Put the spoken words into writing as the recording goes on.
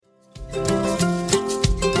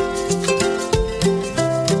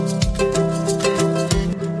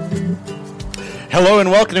Hello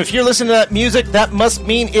and welcome. If you're listening to that music, that must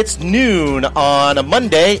mean it's noon on a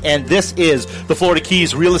Monday, and this is the Florida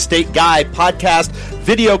Keys Real Estate Guy podcast,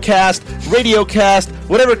 videocast, radiocast,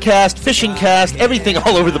 whatever cast, fishing cast, everything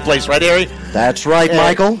all over the place, right, Ari? That's right,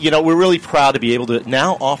 Michael. You know, we're really proud to be able to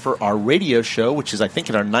now offer our radio show, which is, I think,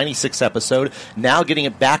 in our 96th episode, now getting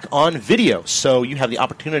it back on video. So you have the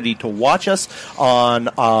opportunity to watch us on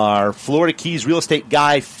our Florida Keys Real Estate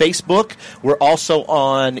Guy Facebook. We're also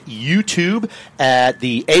on YouTube at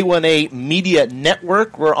the A1A Media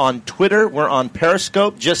Network. We're on Twitter. We're on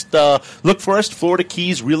Periscope. Just look for us, Florida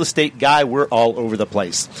Keys Real Estate Guy. We're all over the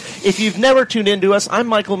place. If you've never tuned into us, I'm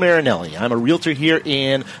Michael Marinelli. I'm a realtor here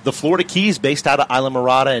in the Florida Keys, based out of Isla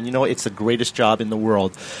Mirada, and you know, it's the greatest job in the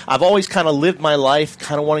world. I've always kind of lived my life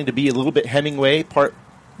kind of wanting to be a little bit Hemingway, part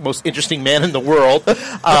most interesting man in the world,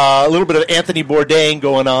 a little bit of Anthony Bourdain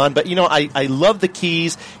going on, but you know, I love the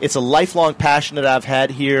Keys. It's a lifelong passion that I've had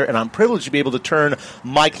here, and I'm privileged to be able to turn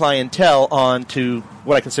my clientele on to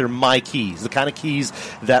what I consider my keys, the kind of keys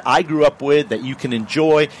that I grew up with, that you can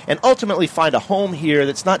enjoy, and ultimately find a home here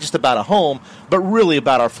that's not just about a home, but really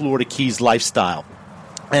about our Florida Keys lifestyle.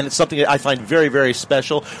 And it's something that I find very, very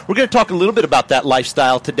special. We're going to talk a little bit about that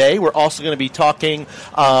lifestyle today. We're also going to be talking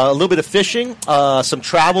a little bit of fishing, some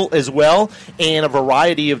travel as well, and a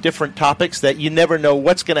variety of different topics that you never know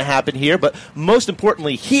what's going to happen here. But most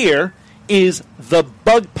importantly here is the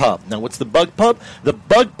Bug Pub. Now, what's the Bug Pub? The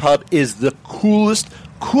Bug Pub is the coolest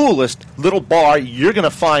little bar you're going to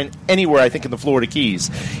find anywhere, I think, in the Florida Keys.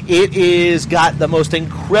 It is got the most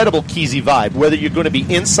incredible Keysy vibe, whether you're going to be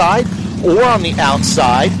inside or on the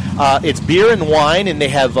outside. It's beer and wine, and they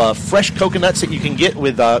have fresh coconuts that you can get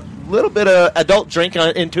with a little bit of adult drink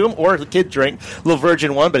into them, or the kid drink, a little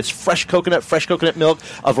virgin one, but it's fresh coconut milk,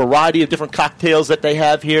 a variety of different cocktails that they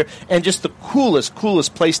have here, and just the coolest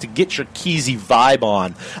place to get your Keysy vibe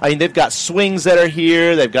on. I mean, they've got swings that are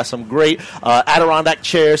here, they've got some great Adirondack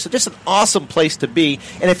chairs, so just an awesome place to be.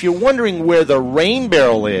 And if you're wondering where the Rain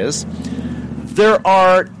Barrel is, there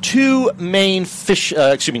are two main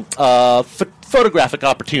photographic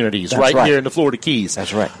opportunities right here in the Florida Keys.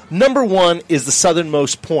 That's right. Number one is the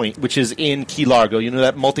southernmost point, which is in Key Largo. You know,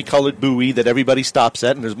 that multicolored buoy that everybody stops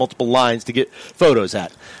at, and there's multiple lines to get photos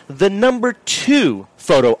at. The number two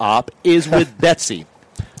photo op is with Betsy.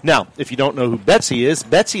 Now, if you don't know who Betsy is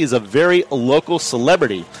a very local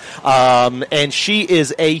celebrity, and she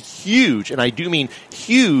is a huge, and I do mean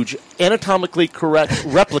huge, anatomically correct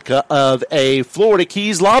replica of a Florida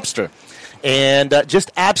Keys lobster. And just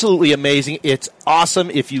absolutely amazing. It's awesome.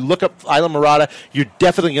 If you look up Isla Mirada, you're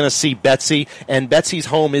definitely going to see Betsy. And Betsy's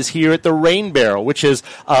home is here at the Rain Barrel, which is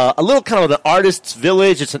a little kind of an artist's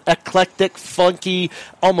village. It's an eclectic, funky,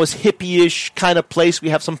 almost hippie-ish kind of place. We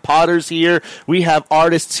have some potters here. We have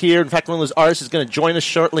artists here. In fact, one of those artists is going to join us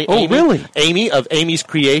shortly. Oh, really? Amy of Amy's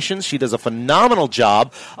Creations. She does a phenomenal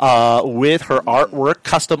job with her artwork,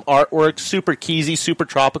 custom artwork, super Keysy, super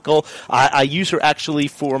tropical. I use her actually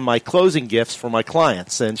for my closing gifts for my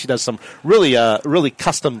clients, and she does some really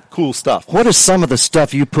custom cool stuff. What is some of the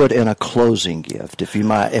stuff you put in a closing gift, if I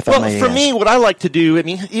may ask? For me, what I like to do, I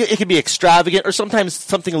mean, it can be extravagant or sometimes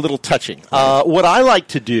something a little touching. What I like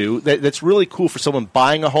to do that's really cool for someone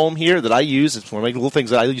buying a home here that I use, it's one of the little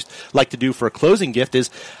things that I like to do for a closing gift, is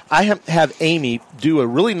I have Amy do a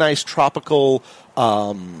really nice tropical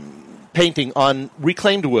painting on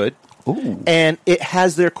reclaimed wood. Ooh. And it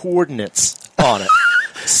has their coordinates on it.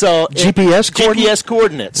 So GPS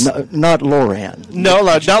coordinates. No, not LORAN. No,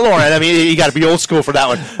 not LORAN. I mean, you got to be old school for that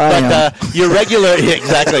one. But your regular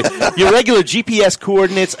GPS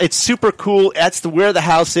coordinates. It's super cool. That's where the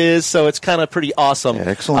house is. So it's kind of pretty awesome.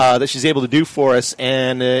 Excellent. That she's able to do for us,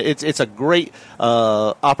 and it's a great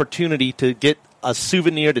opportunity to get a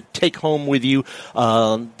souvenir to take home with you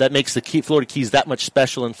that makes the Florida Keys that much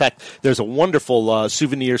special. In fact, there's a wonderful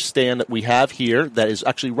souvenir stand that we have here that is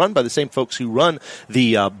actually run by the same folks who run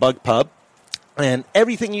the Bug Pub. And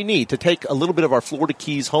everything you need to take a little bit of our Florida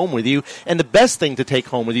Keys home with you. And the best thing to take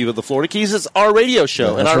home with you of the Florida Keys is our radio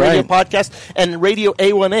show and our radio podcast and Radio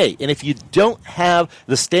A1A. And if you don't have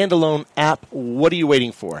the standalone app, what are you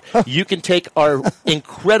waiting for? You can take our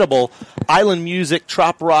incredible island music,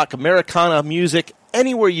 trop rock, Americana music,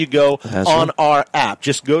 anywhere you go on our app.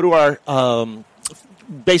 Just go to our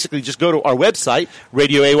just go to our website,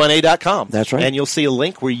 radioa1a.com. That's right. And you'll see a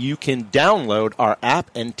link where you can download our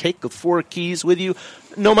app and take the 4 keys with you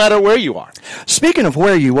no matter where you are. Speaking of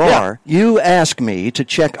where you are, you asked me to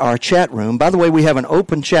check our chat room. By the way, we have an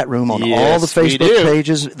open chat room on all the Facebook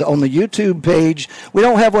pages, on the YouTube page. We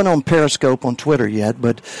don't have one on Periscope on Twitter yet,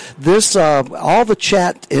 but this all the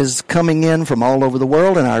chat is coming in from all over the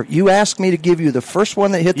world, and you asked me to give you the first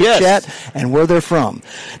one that hit the chat and where they're from.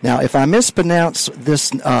 Now, if I mispronounce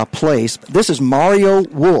this place, this is Mario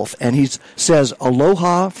Wolf, and he says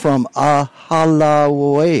aloha from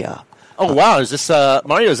Ahalawea. Oh, wow. Is this,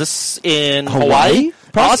 Mario, is this in Hawaii?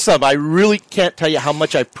 Awesome. I really can't tell you how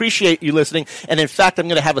much I appreciate you listening. And, in fact, I'm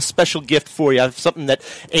going to have a special gift for you. I have something that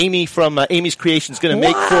Amy from Amy's Creation is going to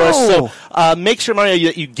make for us. So make sure, Mario,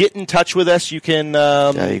 that you get in touch with us. You can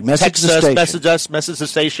text us, message the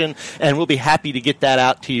station, and we'll be happy to get that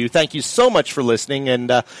out to you. Thank you so much for listening.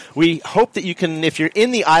 And we hope that you can, if you're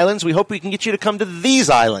in the islands, we hope we can get you to come to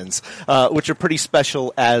these islands, which are pretty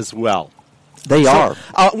special as well. They are.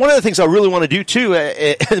 One of the things I really want to do, too,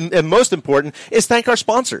 and most important, is thank our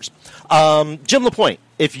sponsors. Jim LaPointe,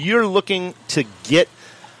 if you're looking to get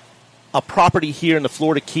a property here in the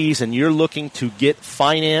Florida Keys and you're looking to get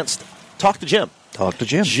financed, talk to Jim. Talk to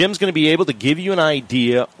Jim. Jim's going to be able to give you an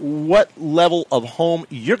idea what level of home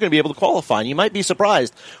you're going to be able to qualify. And you might be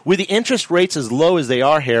surprised. With the interest rates as low as they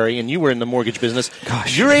are, Harry, and you were in the mortgage business,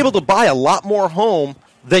 you're able to buy a lot more home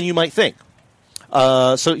than you might think.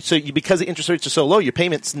 Because the interest rates are so low, your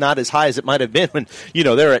payment's not as high as it might have been when,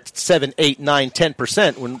 they're at 7, 8, 9,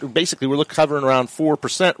 10%, when basically we're covering around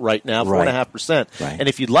 4% right now, 4.5%. Right. And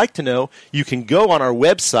if you'd like to know, you can go on our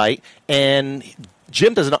website, and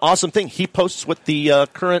Jim does an awesome thing. He posts what the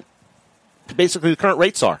current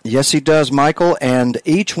rates are. Yes, he does, Michael, and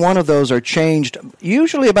each one of those are changed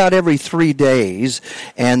usually about every 3 days,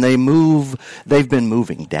 and they've been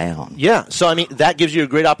moving down. Yeah, so, that gives you a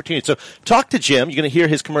great opportunity. So talk to Jim. You're going to hear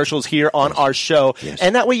his commercials here on our show,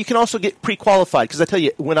 and that way you can also get pre-qualified, because I tell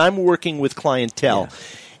you, when I'm working with clientele,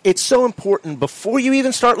 it's so important before you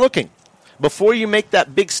even start looking, before you make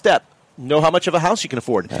that big step, know how much of a house you can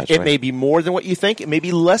afford. It may be more than what you think. It may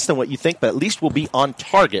be less than what you think, but at least we'll be on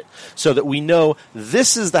target so that we know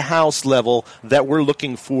this is the house level that we're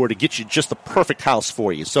looking for to get you just the perfect house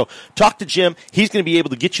for you. So talk to Jim. He's going to be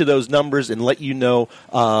able to get you those numbers and let you know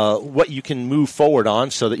what you can move forward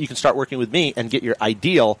on so that you can start working with me and get your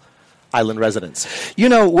ideal island residence.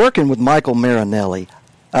 Working with Michael Marinelli,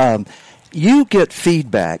 you get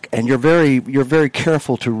feedback, and you're very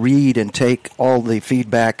careful to read and take all the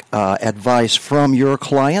feedback advice from your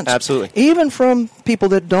clients. Absolutely. Even from people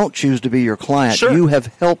that don't choose to be your client. Sure. You have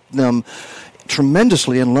helped them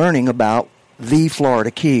tremendously in learning about the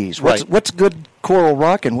Florida Keys. What's good Coral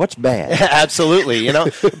Rock and what's bad? Absolutely.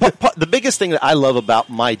 But the biggest thing that I love about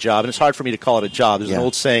my job, and it's hard for me to call it a job, there's an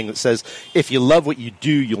old saying that says, if you love what you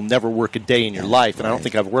do, you'll never work a day in your life. And I don't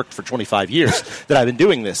think I've worked for 25 years that I've been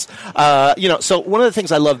doing this. So one of the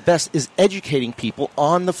things I love best is educating people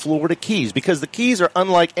on the Florida Keys, because the Keys are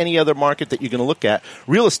unlike any other market that you're going to look at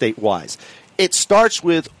real estate-wise. It starts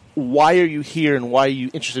with, why are you here and why are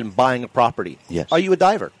you interested in buying a property? Yes. Are you a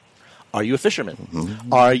diver? Are you a fisherman?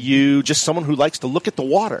 Mm-hmm. Are you just someone who likes to look at the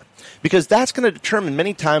water? Because that's going to determine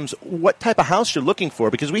many times what type of house you're looking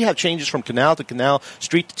for, because we have changes from canal to canal,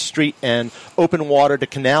 street to street, and open water to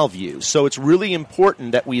canal views. So it's really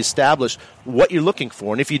important that we establish what you're looking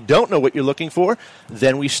for. And if you don't know what you're looking for,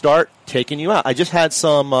 then we start taking you out. I just had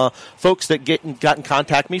some folks that got in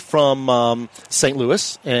contact with me from St.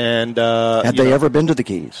 Louis. And had they ever been to the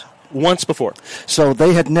Keys? Once before. So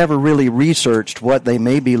they had never really researched what they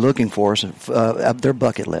may be looking for, their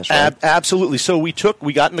bucket list, right? Absolutely. So we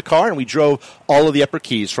got in the car and we drove all of the Upper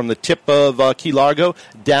Keys from the tip of Key Largo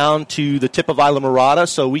down to the tip of Isla Mirada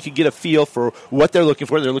so we could get a feel for what they're looking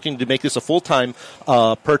for. They're looking to make this a full-time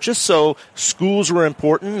purchase. So schools were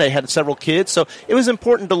important. They had several kids. So it was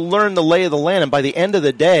important to learn the lay of the land. And by the end of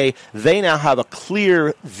the day, they now have a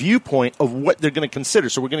clear viewpoint of what they're going to consider.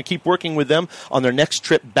 So we're going to keep working with them on their next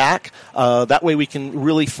trip back. That way we can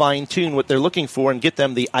really fine-tune what they're looking for and get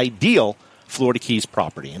them the ideal Florida Keys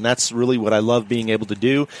property. And that's really what I love being able to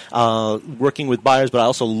do, working with buyers, but I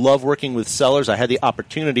also love working with sellers. I had the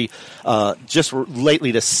opportunity just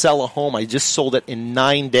lately to sell a home. I just sold it in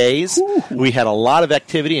 9 days. Ooh. We had a lot of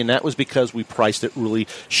activity, and that was because we priced it really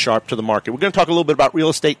sharp to the market. We're going to talk a little bit about real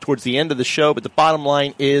estate towards the end of the show, but the bottom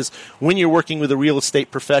line is when you're working with a real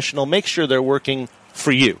estate professional, make sure they're working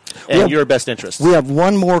for you and your best interest. We have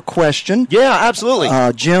one more question. Yeah, absolutely.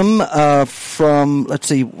 Jim from,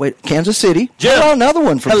 Kansas City. Jim. Oh, another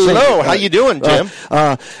one from Hello, how you doing, Jim?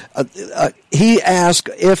 He asked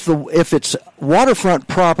if it's waterfront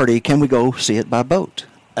property, can we go see it by boat?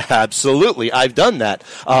 Absolutely. I've done that.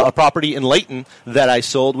 A property in Layton that I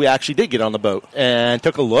sold, we actually did get on the boat and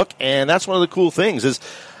took a look, and that's one of the cool things is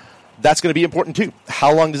that's going to be important too.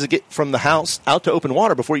 How long does it get from the house out to open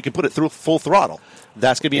water before you can put it through full throttle?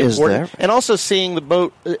 That's going to be important. And also seeing the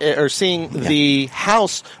boat or seeing the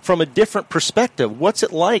house from a different perspective. What's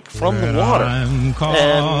it like from the water? And where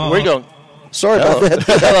are you going? Sorry about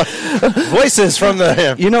that. Voices from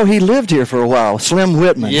the... You know, he lived here for a while, Slim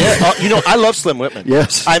Whitman. Yeah, I love Slim Whitman.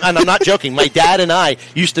 Yes. I'm not joking. My dad and I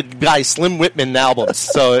used to buy Slim Whitman albums,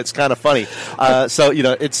 so it's kind of funny. That's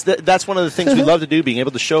one of the things we love to do, being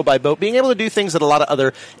able to show by boat, being able to do things that a lot of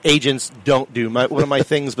other agents don't do. One of my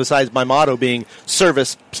things, besides my motto being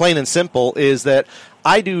service, plain and simple, is that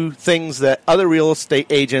I do things that other real estate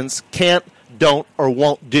agents can't, don't, or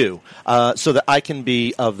won't do, so that I can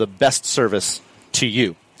be of the best service to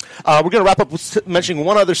you. We're going to wrap up with mentioning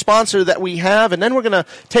one other sponsor that we have, and then we're going to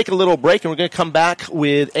take a little break, and we're going to come back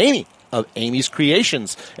with Amy of Amy's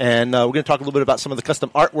Creations, and we're going to talk a little bit about some of the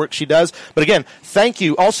custom artwork she does. But again, thank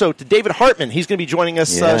you also to David Hartman. He's going to be joining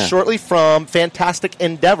us shortly from Fantastic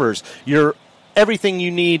Endeavors. Your everything you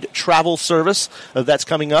need travel service that's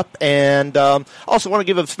coming up. And also want to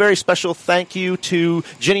give a very special thank you to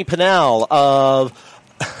Jenny Pennell of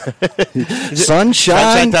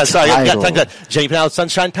Sunshine Title. Jenny Pennell of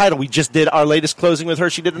Sunshine Title. We just did our latest closing with her.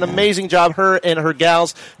 She did an amazing job. Her and her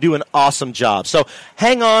gals do an awesome job. So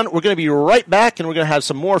hang on. We're going to be right back, and we're going to have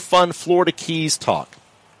some more fun Florida Keys talk.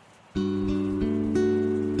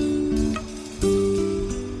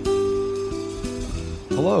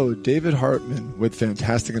 Hello, David Hartman with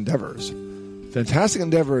Fantastic Endeavors. Fantastic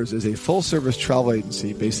Endeavors is a full-service travel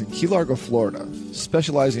agency based in Key Largo, Florida,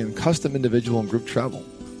 specializing in custom individual and group travel.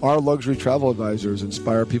 Our luxury travel advisors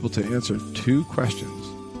inspire people to answer 2 questions.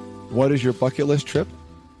 What is your bucket list trip?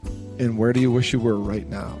 And where do you wish you were right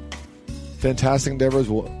now? Fantastic Endeavors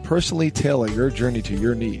will personally tailor your journey to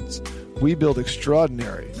your needs. We build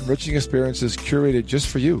extraordinary, enriching experiences curated just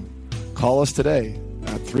for you. Call us today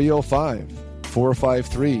at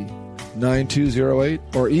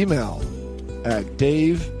 305-453-9208 or email at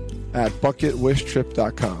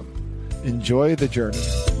dave@bucketwishtrip.com. Enjoy the journey.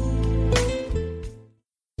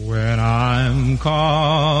 When I'm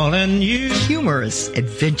calling you. Humorous,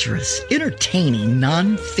 adventurous, entertaining,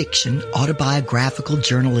 non-fiction, autobiographical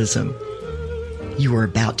journalism. You are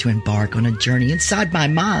about to embark on a journey inside my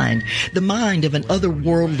mind, the mind of an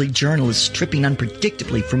otherworldly journalist tripping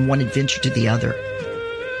unpredictably from one adventure to the other.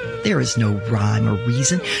 There is no rhyme or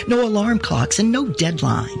reason, no alarm clocks, and no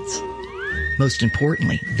deadlines. Most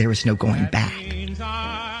importantly, there is no going back.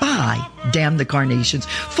 Bye, damn the carnations,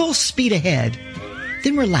 full speed ahead.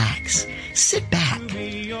 Then relax, sit back,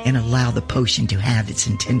 and allow the potion to have its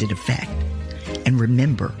intended effect. And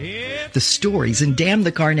remember, the stories in Damn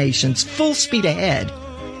the Carnations, full speed ahead,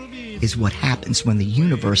 is what happens when the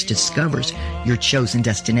universe discovers your chosen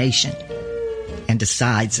destination and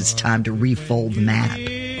decides it's time to refold the map.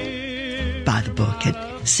 Buy the book at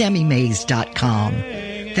SammyMays.com.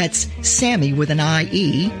 That's Sammy with an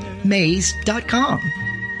I-E, Mays.com.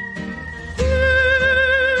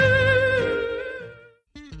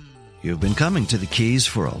 You've been coming to the Keys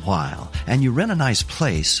for a while, and you rent a nice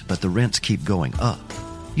place, but the rents keep going up.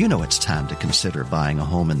 You know it's time to consider buying a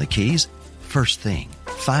home in the Keys. First thing,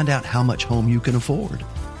 find out how much home you can afford.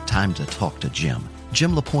 Time to talk to Jim.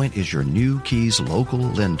 Jim LaPointe is your new Keys local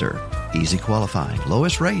lender. Easy qualifying,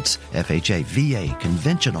 lowest rates, FHA, VA,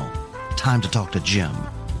 conventional. Time to talk to Jim.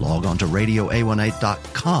 Log on to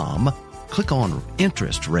radioa18.com. Click on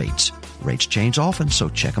interest rates. Rates change often, so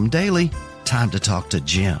check them daily. Time to talk to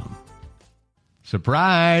Jim.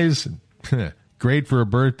 Surprise! Great for a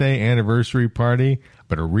birthday, anniversary party,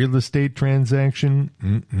 but a real estate transaction?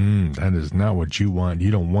 That is not what you want.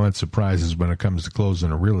 You don't want surprises when it comes to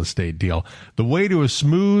closing a real estate deal. The way to a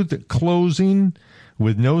smooth closing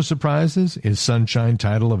with no surprises is Sunshine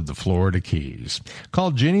Title of the Florida Keys.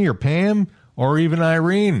 Call Ginny or Pam or even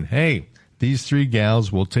Irene. Hey, these 3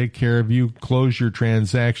 gals will take care of you. Close your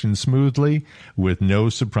transaction smoothly with no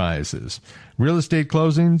surprises. Real estate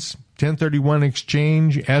closings, 1031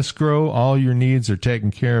 exchange, escrow, all your needs are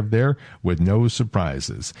taken care of there with no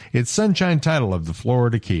surprises. It's Sunshine Title of the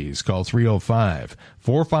Florida Keys. Call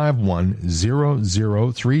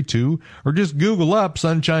 305-451-0032 or just Google up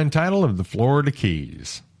Sunshine Title of the Florida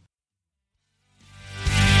Keys.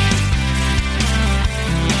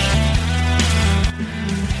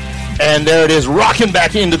 And there it is, rocking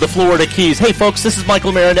back into the Florida Keys. Hey, folks, this is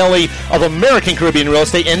Michael Marinelli of American Caribbean Real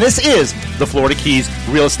Estate, and this is the Florida Keys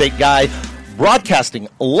Real Estate Guy, broadcasting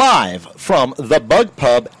live from the Bug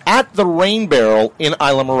Pub at the Rain Barrel in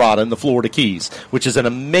Isla Mirada in the Florida Keys, which is an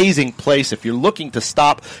amazing place. If you're looking to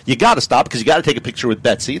stop, you got to stop because you got to take a picture with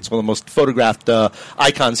Betsy. It's one of the most photographed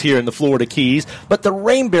icons here in the Florida Keys. But the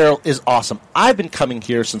Rain Barrel is awesome. I've been coming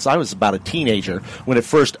here since I was about a teenager when it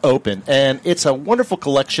first opened, and it's a wonderful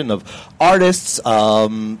collection of artists,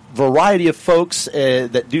 variety of folks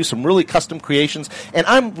that do some really custom creations. And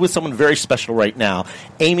I'm with someone very special right now,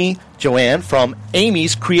 Amy Joanne from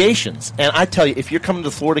Amy's Creations. And I tell you, if you're coming to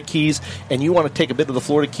the Florida Keys and you want to take a bit of the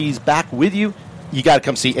Florida Keys back with you, you got to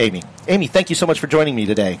come see Amy. Amy, thank you so much for joining me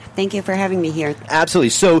today. Thank you for having me here. Absolutely.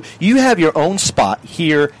 So you have your own spot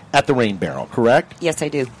here at the Rain Barrel, correct? Yes, I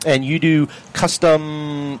do. And you do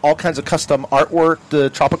all kinds of custom artwork, the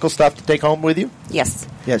tropical stuff to take home with you? Yes.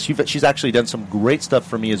 Yes, she's actually done some great stuff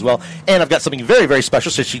for me as well. And I've got something very, very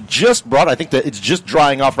special. So she just brought, I think that it's just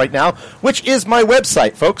drying off right now, which is my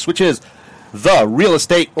website, folks, which is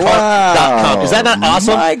therealestateconk.com. Wow. Is that not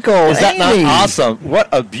awesome? Michael, is that Amy. not awesome? What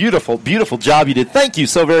a beautiful, beautiful job you did. Thank you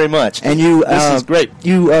so very much. And you, this is great.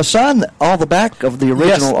 You signed all the back of the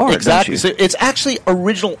original art, exactly. don't you? So it's actually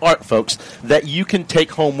original art, folks, that you can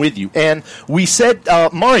take home with you. And we said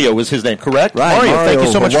Mario was his name, correct? Right, Mario, thank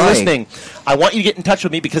you so much for Hawaii. listening. I want you to get in touch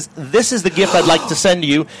with me because this is the gift I'd like to send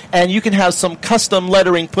you, and you can have some custom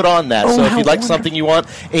lettering put on that. Oh, so if how you'd like wonderful. something you want,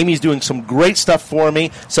 Amy's doing some great stuff for me.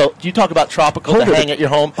 So you talk about tropical to hang at your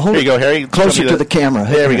home. Here you go, Harry. Closer to the camera.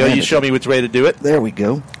 There we go. Hand You it. show me which way to do it. There we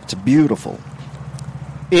go. It's beautiful.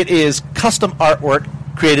 It is custom artwork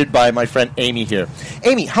created by my friend Amy here.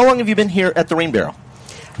 Amy, how long have you been here at the Rain Barrel?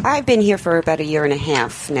 I've been here for about a year and a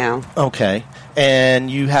half now. Okay. And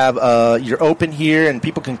you have you're open here, and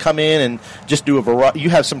people can come in and just do a variety. You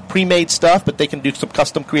have some pre-made stuff, but they can do some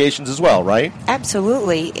custom creations as well, right?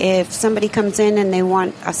 Absolutely. If somebody comes in and they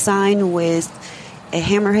want a sign with a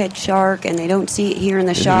hammerhead shark and they don't see it here in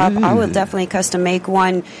the shop, I will definitely custom make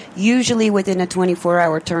one, usually within a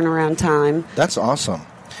 24-hour turnaround time. That's awesome.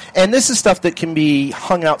 And this is stuff that can be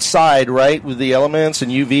hung outside, right, with the elements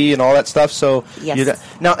and UV and all that stuff. So Yes.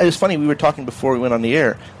 Now, it was funny, we were talking before we went on the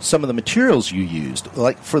air, some of the materials you used,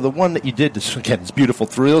 like for the one that you did, this, again, it's beautiful,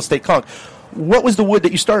 the Real Estate Conch. What was the wood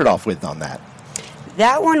that you started off with on that?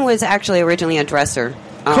 That one was actually originally a dresser.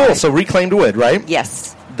 Cool, so reclaimed wood, right?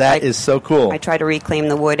 Yes. That is so cool. I try to reclaim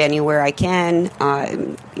the wood anywhere I can.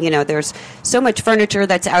 There's so much furniture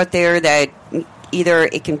that's out there that either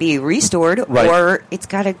it can be restored Right. or it's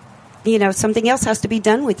got to, something else has to be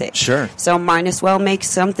done with it. Sure. So might as well make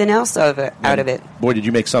something else out of it. Boy, did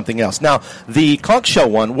you make something else. Now, the conch shell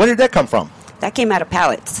one, where did that come from? That came out of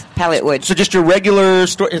pallet wood. So just your regular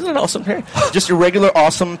store, isn't it awesome here? Just your regular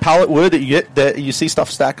awesome pallet wood that you get, that you see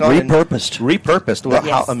stuff stack on. Repurposed. Well,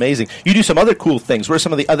 Yes. how amazing. You do some other cool things. What are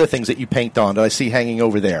some of the other things that you paint on that I see hanging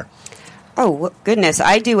over there? Oh, goodness.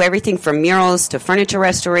 I do everything from murals to furniture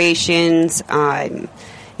restorations. I'll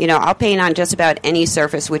paint on just about any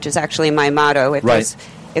surface, which is actually my motto.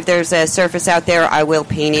 If there's a surface out there, I will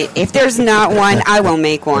paint it. If there's not one, I will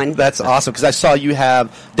make one. That's awesome, because I saw you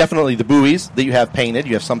have definitely the buoys that you have painted.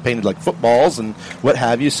 You have some painted like footballs and what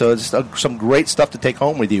have you, so it's some great stuff to take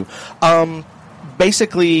home with you.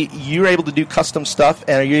 Basically, you're able to do custom stuff,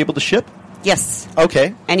 and are you able to ship? Yes.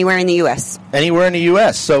 Okay. Anywhere in the U.S. Anywhere in the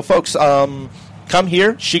U.S. So, folks, come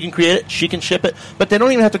here. She can create it. She can ship it. But they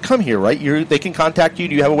don't even have to come here, right? They can contact you.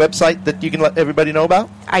 Do you have a website that you can let everybody know about?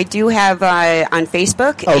 I do have on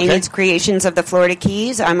Facebook, Okay. Amy's Creations of the Florida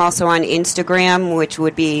Keys. I'm also on Instagram, which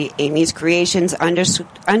would be Amy's Creations _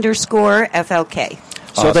 FLK.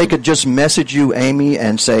 So Awesome. they could just message you, Amy,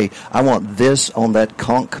 and say, I want this on that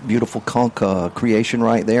conch, beautiful conch creation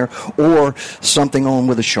right there, or something on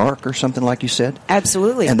with a shark or something like you said?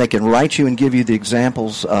 Absolutely. And they can write you and give you the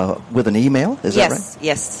examples with an email? Is that right?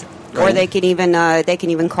 Yes. Or they can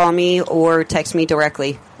even call me or text me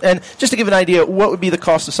directly. And just to give an idea, what would be the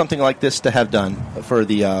cost of something like this to have done for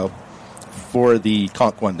the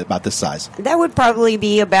conch one about this size? That would probably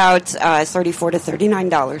be about $34 to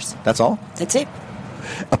 $39. That's all? That's it.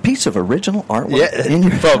 A piece of original artwork in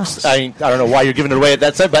your folks, house. I don't know why you're giving it away at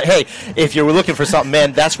that time, but hey, if you're looking for something,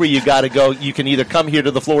 man, that's where you got to go. You can either come here to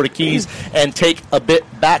the Florida Keys and take a bit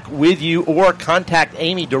back with you, or contact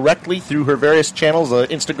Amy directly through her various channels,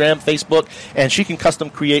 Instagram, Facebook, and she can custom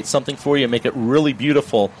create something for you and make it really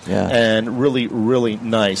beautiful and really, really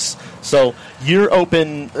nice. So you're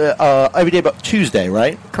open every day but Tuesday,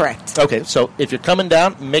 right? Correct. Okay, so if you're coming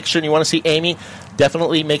down, make sure you want to see Amy.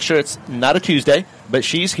 Definitely make sure it's not a Tuesday, but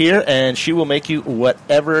she's here, and she will make you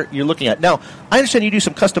whatever you're looking at. Now, I understand you do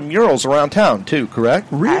some custom murals around town, too,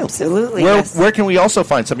 correct? Absolutely, Where, yes. where can we also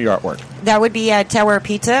find some of your artwork? That would be at Tower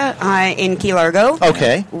Pizza in Key Largo.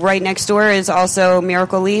 Okay. Right next door is also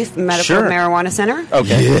Miracle Leaf Medical Marijuana Center.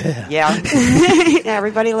 Okay. Yeah.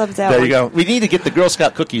 Everybody loves that. There you go. We need to get the Girl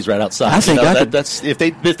Scout cookies right outside. I think that's if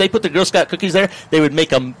they put the Girl Scout cookies there, they would make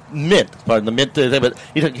them mint. Pardon the mint. But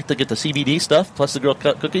you don't get to get the CBD stuff plus the Girl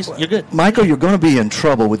Scout cookies. You're good. Michael, you're going to be in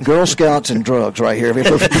trouble with Girl Scouts and drugs right here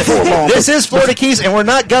before long. This is Florida Keys, and we're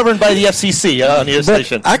not governed by the FCC on your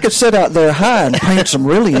station. I could sit out there high and paint some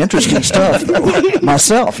really interesting stuff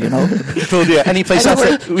myself, you know. So, yeah, any place else?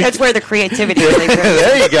 That's where the creativity really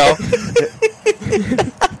There you go.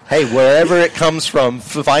 Hey, wherever it comes from,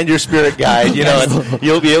 find your spirit guide, you know, and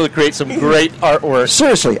you'll be able to create some great artwork.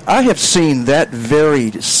 Seriously, I have seen that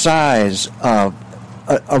very size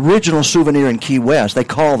original souvenir in Key West. They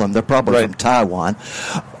call them, they're probably from Taiwan,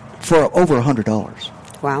 for over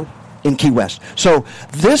 $100. Wow. In Key West. So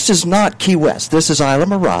this is not Key West. This is Isla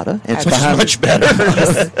Mirada. It's much better.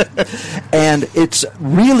 And it's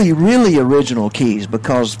really, really original keys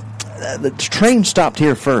because the train stopped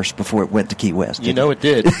here first before it went to Key West. You know it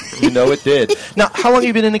did. Now, how long have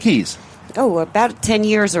you been in the Keys? Oh, about 10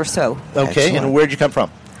 years or so. Okay, excellent. And where'd you come from?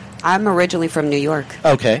 I'm originally from New York.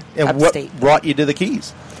 Okay, and upstate. What brought you to the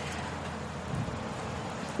Keys?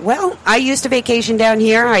 Well, I used to vacation down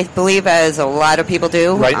here, I believe, as a lot of people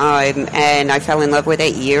do. Right. And I fell in love with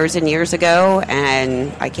it years and years ago,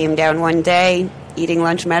 and I came down one day eating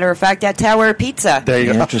lunch, matter of fact, at Tower Pizza. There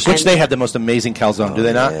you go. Which they have the most amazing calzone, do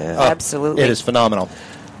they not? Yeah. Absolutely. It is phenomenal.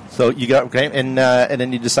 So you got and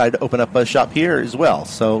then you decided to open up a shop here as well.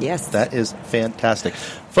 So yes, that is fantastic,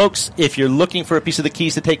 folks. If you're looking for a piece of the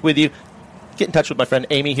Keys to take with you, get in touch with my friend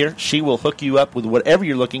Amy here. She will hook you up with whatever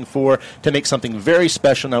you're looking for to make something very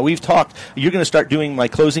special. Now, we've talked, you're going to start doing my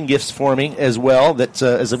closing gifts for me as well, that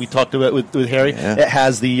as we talked about with Harry. Yeah. It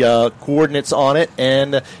has the coordinates on it,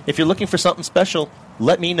 and if you're looking for something special,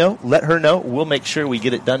 let me know, let her know. We'll make sure we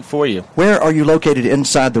get it done for you. Where are you located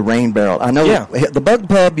inside the Rain Barrel? I know the Bug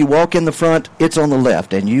Pub, you walk in the front, it's on the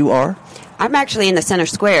left, and you are? I'm actually in the center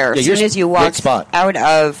square. As soon as you walk out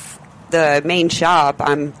of the main shop,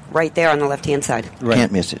 I'm right there on the left-hand side. Right.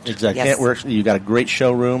 Can't miss it. Exactly. Yes. Can't work. You got a great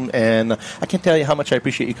showroom, and I can't tell you how much I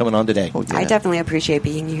appreciate you coming on today. Oh, yeah. I definitely appreciate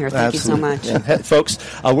being here. Thank you so much. Yeah. Folks,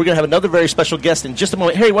 we're going to have another very special guest in just a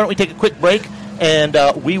moment. Harry, why don't we take a quick break, and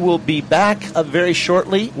we will be back very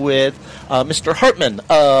shortly with Mr. Hartman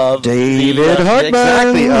of David Hartman.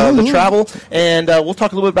 Exactly, the travel, and we'll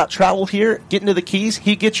talk a little bit about travel here, get into the Keys.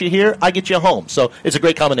 He gets you here, I get you home. So it's a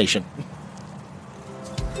great combination.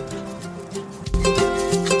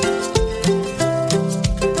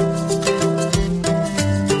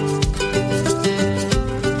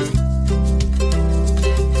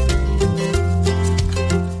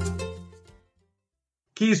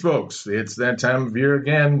 Keys, folks, it's that time of year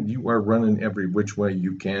again. You are running every which way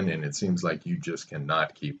you can, and it seems like you just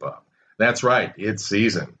cannot keep up. That's right, it's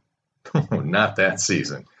season. Not that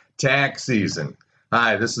season. Tax season.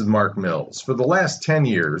 Hi, this is Mark Mills. For the last 10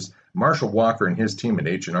 years, Marshall Walker and his team at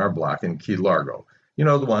H&R Block in Key Largo, you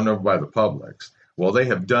know, the one over by the Publix, well, they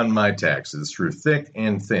have done my taxes through thick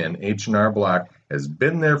and thin. H&R Block has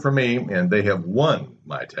been there for me, and they have won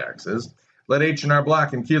my taxes. Let H&R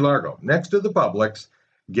Block in Key Largo, next to the Publix,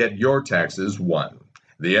 get your taxes won.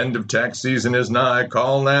 The end of tax season is nigh.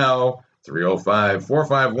 Call now,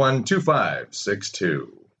 305-451-2562.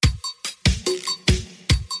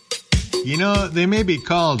 You know, they may be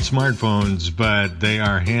called smartphones, but they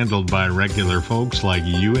are handled by regular folks like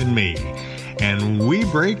you and me. And we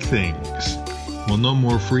break things. Well, no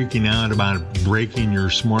more freaking out about breaking your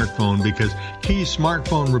smartphone because Keys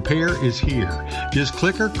Smartphone Repair is here. Just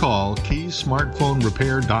click or call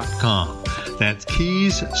KeysSmartphoneRepair.com. That's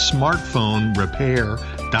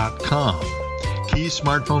KeysSmartphoneRepair.com.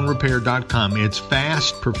 KeysSmartphoneRepair.com. It's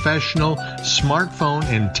fast, professional smartphone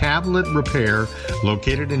and tablet repair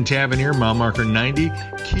located in Tavernier, mile marker 90.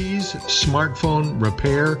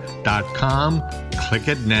 KeysSmartphoneRepair.com. Click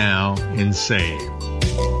it now and save.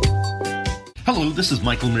 Hello, this is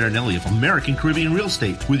Michael Marinelli of American Caribbean Real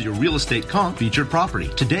Estate with your Real Estate Conch featured property.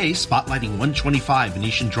 Today, spotlighting 125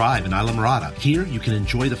 Venetian Drive in Isla Mirada. Here, you can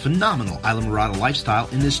enjoy the phenomenal Isla Mirada lifestyle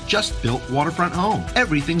in this just-built waterfront home.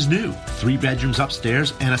 Everything's new. 3 bedrooms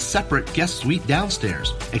upstairs and a separate guest suite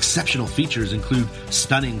downstairs. Exceptional features include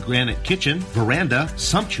stunning granite kitchen, veranda,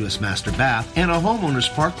 sumptuous master bath, and a homeowner's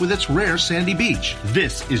park with its rare sandy beach.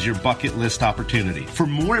 This is your bucket list opportunity. For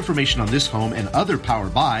more information on this home and other power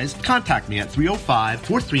buys, contact me at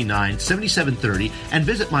 305-439-7730 and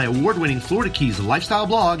visit my award-winning Florida Keys lifestyle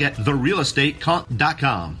blog at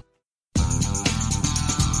therealestateconch.com.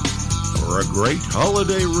 For a great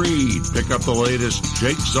holiday read, pick up the latest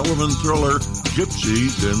Jake Sullivan thriller,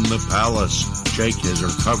 Gypsies in the Palace. Jake has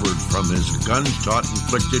recovered from his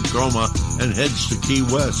gunshot-inflicted coma and heads to Key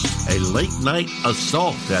West. A late-night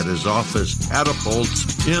assault at his office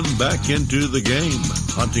catapults him back into the game,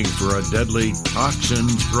 hunting for a deadly toxin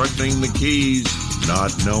threatening the Keys.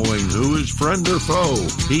 Not knowing who is friend or foe,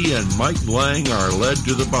 he and Mike Lang are led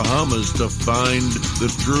to the Bahamas to find the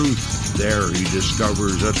truth. There he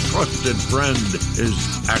discovers a trusted friend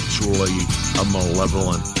is actually a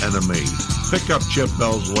malevolent enemy. Pick up Chip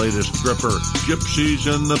Bell's latest gripper, Gypsies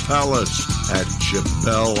in the Palace, at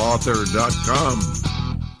chipbellauthor.com.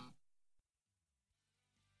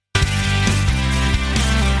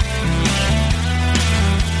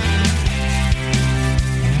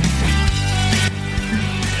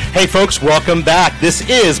 Hey folks, welcome back. This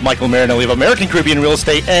is Michael Marinelli of American Caribbean Real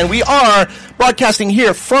Estate, and we are broadcasting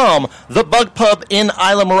here from the Bug Pub in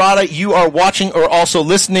Isla Mirada. You are watching or also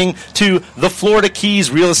listening to the Florida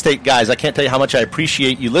Keys Real Estate Guys. I can't tell you how much I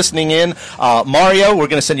appreciate you listening in. Mario, we're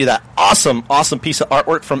going to send you that awesome piece of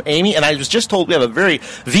artwork from Amy, and I was just told we have a very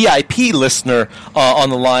VIP listener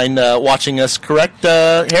on the line watching us, correct,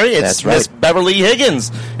 Harry? It's That's right. Miss Beverly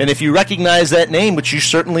Higgins, and if you recognize that name, which you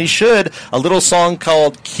certainly should, a little song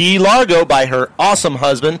called Key Largo by her awesome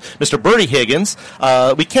husband, Mr. Bertie Higgins.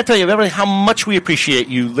 We can't tell you, Beverly, how much we appreciate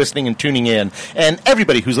you listening and tuning in. And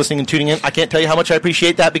everybody who's listening and tuning in, I can't tell you how much I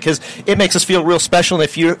appreciate that because it makes us feel real special. And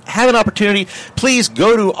if you have an opportunity, please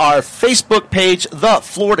go to our Facebook page, The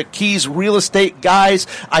Florida Keys Real Estate Guys.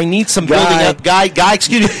 I need some building up. Guy,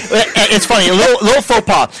 excuse me. It's funny, a little faux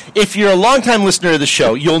pas. If you're a longtime listener of the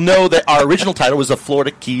show, you'll know that our original title was The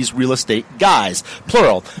Florida Keys Real Estate Guys,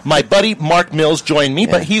 plural. My buddy Mark Mills joined me,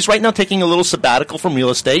 but he's right now taking a little sabbatical from real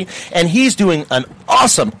estate, and he's doing an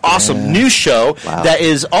awesome new show that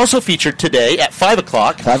is also featured today at 5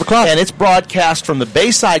 o'clock. 5 o'clock. And it's broadcast from the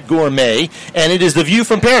Bayside Gourmet, and it is The View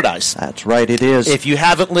from Paradise. That's right, it is. If you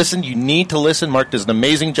haven't listened, you need to listen. Mark does an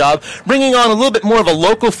amazing job bringing on a little bit more of a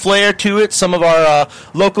local flair to it. Some of our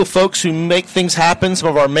local folks who make things happen, some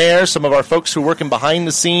of our mayors, some of our folks who are working behind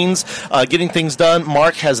the scenes, getting things done.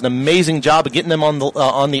 Mark has an amazing job of getting them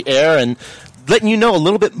on the air and letting you know a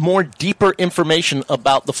little bit more deeper information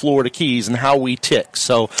about the Florida Keys and how we tick.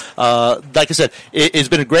 So, like I said, it's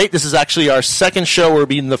been great. This is actually our second show. We're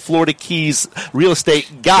being the Florida Keys Real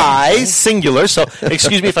Estate Guys, singular. So,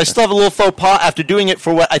 excuse me if I still have a little faux pas after doing it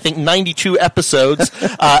for what I think 92 episodes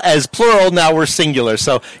as plural. Now we're singular.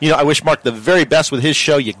 So, I wish Mark the very best with his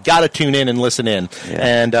show. You got to tune in and listen in. Yeah.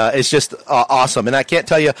 And it's just awesome. And I can't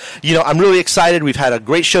tell you, I'm really excited. We've had a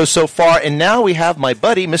great show so far. And now we have my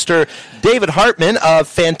buddy, Mr. David Hartman of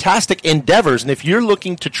Fantastic Endeavors. And if you're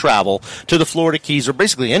looking to travel to the Florida Keys or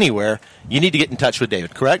basically anywhere, you need to get in touch with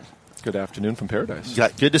David, correct? Good afternoon from Paradise.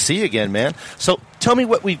 Good to see you again, man. So tell me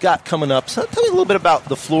what we've got coming up. So tell me a little bit about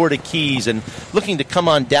the Florida Keys and looking to come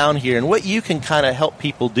on down here and what you can kind of help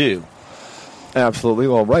people do. Absolutely.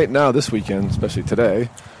 Well, right now, this weekend, especially today,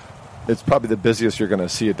 it's probably the busiest you're going to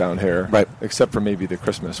see it down here, right? Except for maybe the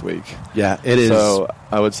Christmas week. Yeah, it is. So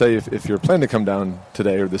I would say if you're planning to come down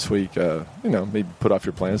today or this week, maybe put off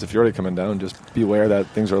your plans. If you're already coming down, just be aware that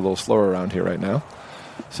things are a little slower around here right now.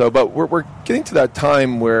 So, but we're getting to that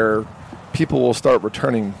time where people will start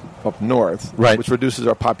returning up north, right? Which reduces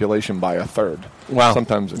our population by a third. Wow.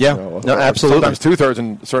 Sometimes, absolutely. Sometimes 2/3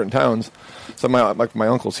 in certain towns. So my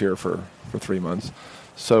uncle's here for 3 months.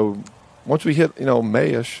 So once we hit,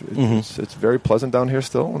 May-ish, it's very pleasant down here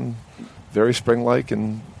still and very spring-like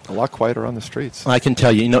and a lot quieter on the streets. I can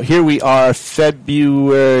tell you, here we are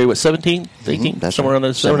February, 17th, 18th, somewhere on the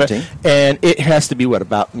 17th. And it has to be,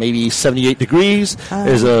 about maybe 78 degrees.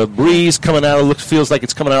 There's a breeze coming out, feels like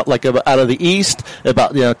it's coming out like out of the east,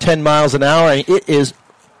 about 10 miles an hour. And it is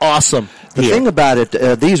awesome. The thing about it,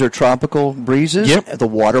 these are tropical breezes. Yep. The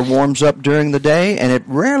water warms up during the day, and it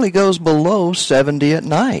rarely goes below 70 at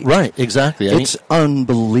night. Right, exactly. It's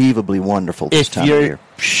unbelievably wonderful this time of year. If you're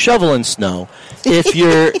shoveling snow, if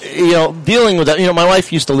you're dealing with that, my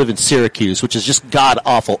wife used to live in Syracuse, which is just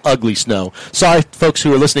god-awful, ugly snow. Sorry, folks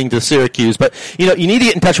who are listening to Syracuse, but, you need to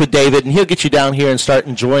get in touch with David, and he'll get you down here and start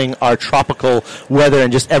enjoying our tropical weather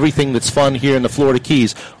and just everything that's fun here in the Florida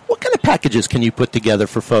Keys. What kind of packages can you put together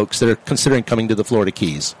for folks that are considering coming to the Florida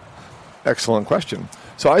Keys? Excellent question.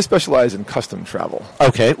 So I specialize in custom travel.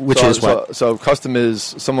 Okay, which is what? So custom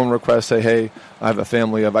is someone requests, say, hey, I have a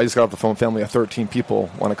family I just got off the phone, family of 13 people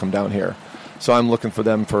want to come down here. So I'm looking for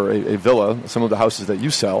them for a villa, some of the houses that you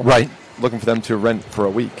sell. Right. looking for them to rent for a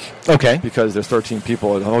week. Okay. Because there's 13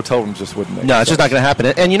 people, and hotel rooms just wouldn't make sense. No, it's just not going to happen.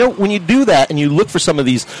 And, you know, when you do that and you look for some of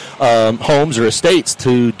these homes or estates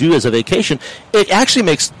to do as a vacation, it actually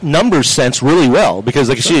makes numbers sense really well. Because,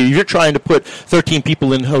 like you see, you're trying to put 13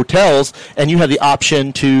 people in hotels and you have the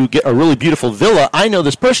option to get a really beautiful villa. I know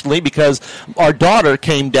this personally because our daughter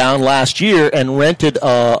came down last year and rented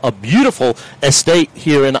a beautiful estate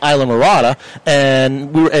here in Isla Mirada,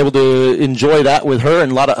 and we were able to enjoy that with her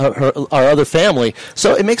and a lot of our other family.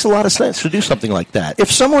 So it makes a lot of sense to do something like that.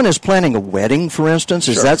 If someone is planning a wedding, for instance,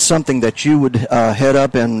 is that something that you would head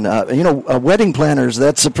up and, wedding planners,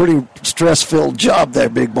 that's a pretty stress-filled job there,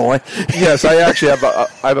 big boy. Yes, I actually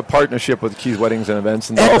have a partnership with Keys Weddings and Events.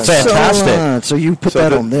 And fantastic. So you put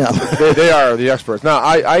that on them. They are the experts. Now,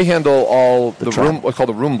 I handle all the room, what's called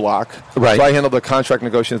the room block. Right. So I handle the contract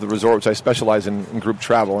negotiations of the resort, which I specialize in group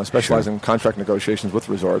travel. I specialize in contract negotiations with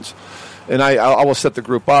resorts. And I will set the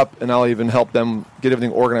group up, and I'll even help them get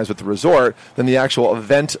everything organized with the resort. Then the actual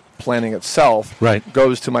event planning itself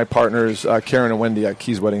goes to my partners, Karen and Wendy at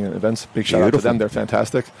Keys Wedding and Events. Big shout out to them. They're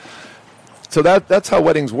fantastic. So that's how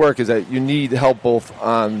weddings work, is that you need help both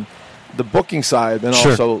on the booking side and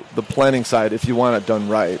also the planning side if you want it done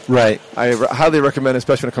right. Right. I highly recommend,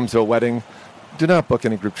 especially when it comes to a wedding, do not book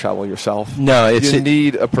any group travel yourself. No, you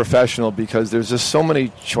need a professional because there's just so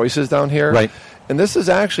many choices down here. Right. And this is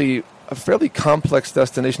actually a fairly complex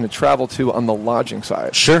destination to travel to on the lodging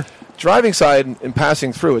side. Sure. Driving side and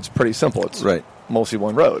passing through, it's pretty simple. It's mostly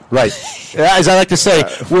one road. Right. As I like to say,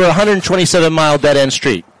 we're a 127-mile dead-end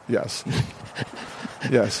street. Yes.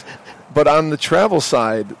 Yes. But on the travel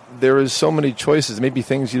side, there is so many choices, maybe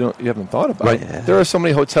things you haven't thought about. Right. Yeah. There are so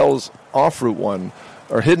many hotels off Route 1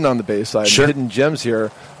 or hidden on the Bayside, hidden gems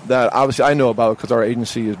here that obviously I know about because our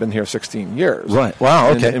agency has been here 16 years. Right. Wow,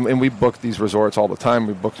 okay. And we book these resorts all the time.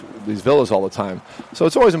 We book these villas all the time. So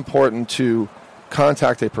it's always important to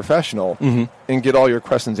contact a professional and get all your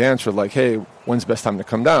questions answered, like, hey, when's the best time to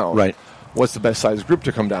come down? Right. What's the best size group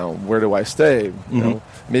to come down? Where do I stay? You know,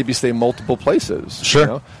 maybe stay multiple places. Sure. You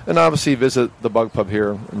know? And obviously visit the Bug Pub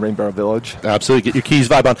here in Rainbow Village. Absolutely. Get your Keys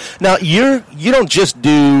vibe on. Now, you don't just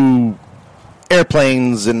do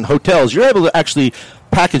airplanes and hotels. You're able to actually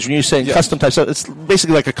package, when you're saying custom type stuff, it's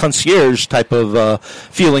basically like a concierge type of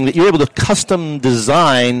feeling that you're able to custom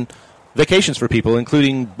design vacations for people,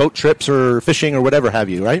 including boat trips or fishing or whatever have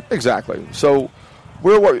you, right? Exactly. So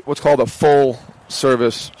we're what's called a full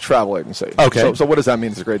service travel agency. Okay. So what does that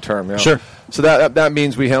mean? It's a great term. You know? Sure. So that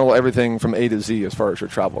means we handle everything from A to Z as far as your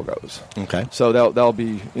travel goes. Okay. So that'll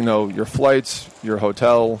be, your flights, your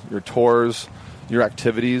hotel, your tours, your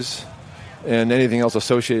activities, and anything else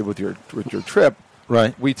associated with your trip.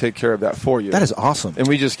 Right. We take care of that for you. That is awesome. And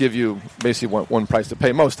we just give you basically one price to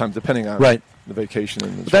pay most times, depending on the vacation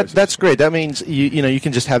and the choices. That's great. That means you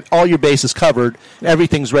can just have all your bases covered,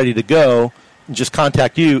 everything's ready to go, and just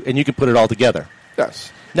contact you, and you can put it all together.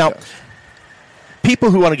 Yes. Now,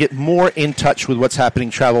 people who want to get more in touch with what's happening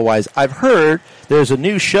travel-wise, I've heard there's a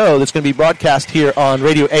new show that's going to be broadcast here on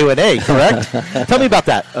Radio A1A, correct? Tell me about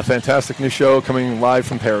that. A fantastic new show coming live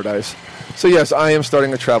from Paradise. So, yes, I am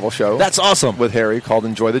starting a travel show. That's awesome. With Harry called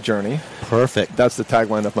Enjoy the Journey. Perfect. That's the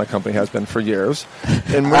tagline of my company, has been for years.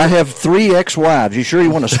 And I have 3 ex-wives. You sure you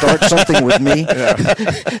want to start something with me?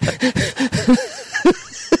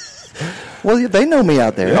 Well, they know me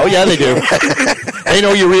out there. Oh, yeah, they do. They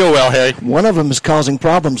know you real well, Harry. One of them is causing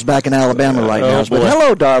problems back in Alabama right now. Boy. But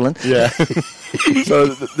hello, darling. Yeah. So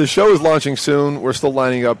the show is launching soon. We're still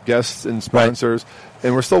lining up guests and sponsors,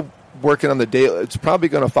 and we're still working on the day. It's probably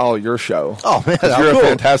going to follow your show. Oh, man, you're cool. a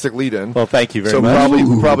fantastic lead-in. Well, thank you very much. So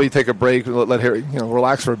we'll probably take a break, let Harry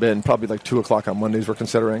relax for a bit, and probably like 2 o'clock on Mondays we're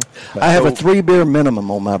considering. I have a 3-beer minimum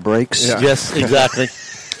on my breaks. Yeah. Yes, exactly.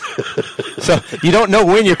 So you don't know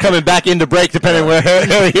when you're coming back into break, depending where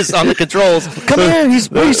Harry is on the controls. Come here,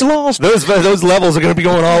 he's lost. Those levels are going to be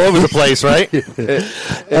going all over the place, right?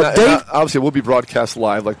 and obviously, we'll be broadcast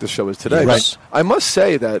live like this show is today. Right. I must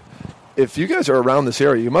say that if you guys are around this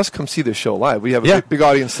area, you must come see this show live. We have a big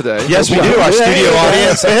audience today. Yes, we do. Our studio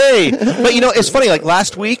audience. Hey, but it's funny. Like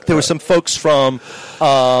last week, there were some folks from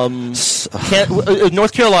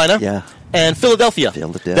North Carolina. Yeah. And Philadelphia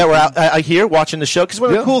that were out here watching the show. Because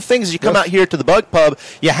one of the cool things is you come out here to the Bug Pub,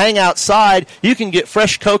 you hang outside, you can get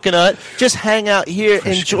fresh coconut, just hang out here,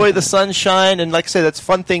 enjoy the sunshine. And like I said, that's a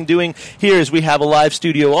fun thing doing here is we have a live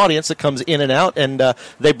studio audience that comes in and out, and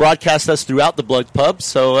they broadcast us throughout the Bug Pub.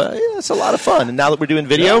 So it's a lot of fun. And now that we're doing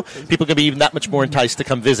video, people can be even that much more enticed to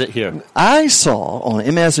come visit here. I saw on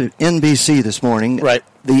MSNBC this morning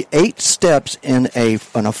the 8 steps in an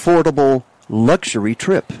affordable luxury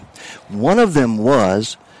trip. One of them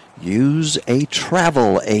was use a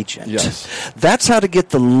travel agent. Yes. That's how to get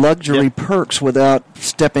the luxury perks without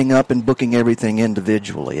stepping up and booking everything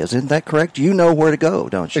individually. Isn't that correct? You know where to go,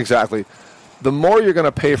 don't you? Exactly. The more you're going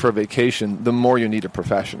to pay for a vacation, the more you need a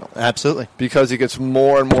professional. Absolutely. Because it gets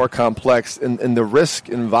more and more complex, and the risk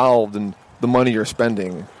involved in the money you're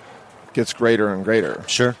spending gets greater and greater.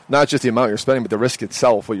 Sure. Not just the amount you're spending, but the risk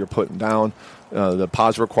itself, what you're putting down, the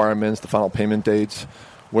deposit requirements, the final payment dates,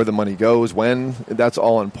 where the money goes, when. That's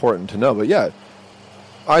all important to know. But yeah,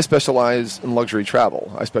 I specialize in luxury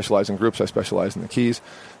travel. I specialize in groups. I specialize in the Keys.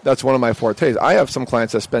 That's one of my fortes. I have some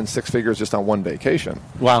clients that spend 6 figures just on one vacation.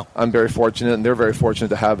 Wow. I'm very fortunate, and they're very fortunate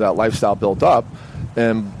to have that lifestyle built up.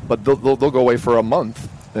 But they'll go away for a month.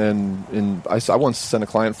 And I once sent a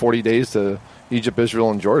client 40 days to Egypt,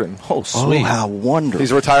 Israel, and Jordan. Oh, sweet. Oh, how wonderful.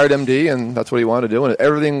 He's a retired MD, and that's what he wanted to do. And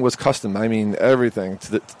everything was custom. I mean, everything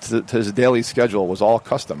to his daily schedule was all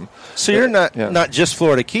custom. So you're not just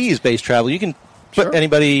Florida Keys-based travel. You can put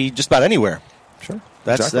anybody just about anywhere. Sure.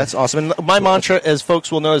 That's awesome. And my mantra, as folks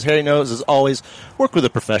will know, as Harry knows, is always work with a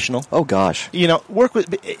professional. Oh, gosh. Work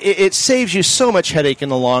with it saves you so much headache in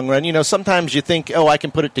the long run. Sometimes you think, I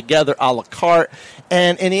can put it together a la carte.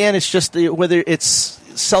 And in the end, it's just whether it's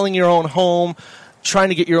selling your own home, trying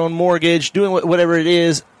to get your own mortgage, doing whatever it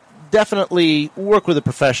is, definitely work with a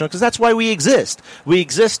professional, because that's why we exist. We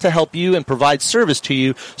exist to help you and provide service to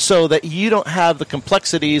you so that you don't have the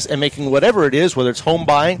complexities in making whatever it is, whether it's home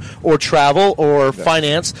buying or travel or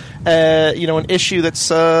finance, an issue that's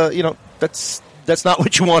not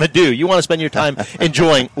what you want to do. You want to spend your time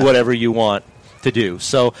enjoying whatever you want to do.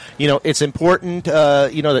 So, it's important,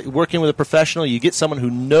 that working with a professional, you get someone who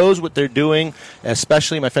knows what they're doing,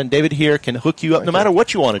 especially my friend David here can hook you up no matter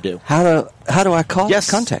what you want to do. How do I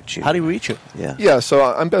contact you? How do you reach you? Yeah, so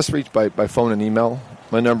I'm best reached by phone and email.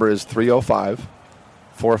 My number is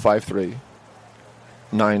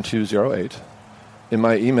 305-453-9208. And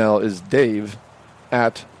my email is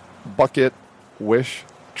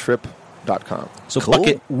dave@bucketwishtrip.com. So cool.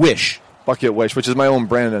 Bucket Wish, which is my own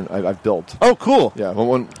brand and I've built. Oh, cool. Yeah.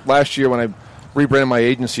 Last year when I rebranded my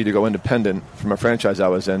agency to go independent from a franchise I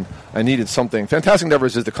was in, I needed something. Fantastic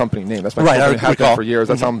Endeavors is the company name. That's my company. I've had for years.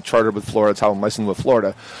 That's how I'm chartered with Florida. That's how I'm licensed with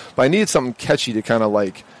Florida. But I needed something catchy to kind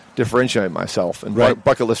of differentiate myself. And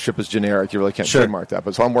Bucket List Trip is generic. You really can't trademark that.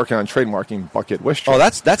 But so I'm working on trademarking Bucket Wish Trip. Oh,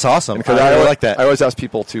 that's awesome. Because I really like that. I always ask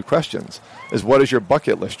people 2 questions. What is your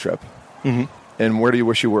bucket list trip? Mm-hmm. And where do you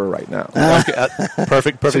wish you were right now?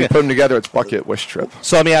 Perfect. So you put them together, it's Bucket Wish Trip.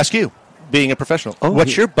 So let me ask you, being a professional,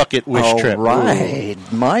 what's your bucket wish trip? All right,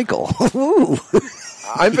 Michael.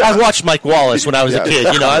 I watched Mike Wallace when I was a kid.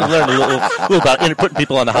 I learned a little about putting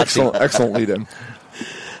people on the hot seat. Excellent lead-in.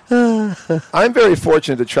 I'm very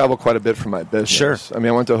fortunate to travel quite a bit for my business. Sure. I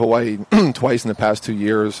mean, I went to Hawaii twice in the past 2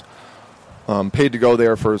 years. Paid to go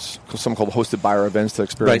there for something called hosted buyer events to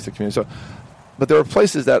experience the community. But there are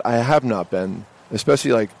places that I have not been,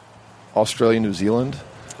 especially like Australia, New Zealand.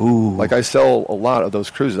 Ooh. Like I sell a lot of those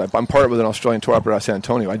cruises. I'm partnered with an Australian tour operator out of San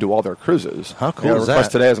Antonio. I do all their cruises. How cool is that? I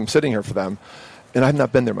request today as I'm sitting here for them, and I've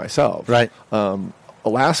not been there myself. Right.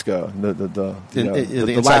 Alaska, the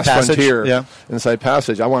last frontier, Inside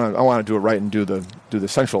Passage. I want to do it right and do the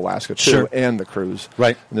Central Alaska too, and the cruise.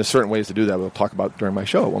 Right. And there's certain ways to do that. We'll talk about during my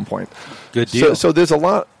show at one point. Good deal. So there's a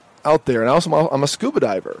lot out there, and I'm a scuba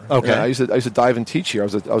diver. Okay. I used to dive and teach here. I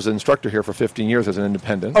was an instructor here for 15 years as an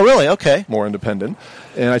independent. Oh, really? Okay. More independent,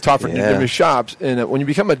 and I taught for different shops. And when you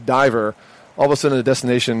become a diver, all of a sudden the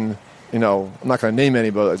destination. I'm not going to name any,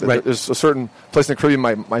 but there's a certain place in the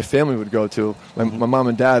Caribbean my family would go to. My mom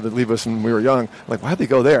and dad would leave us when we were young. Like, why'd they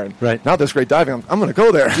go there? And now there's great diving. I'm going to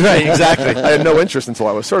go there. Right, exactly. I had no interest until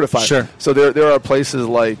I was certified. Sure. So there are places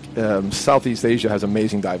like Southeast Asia has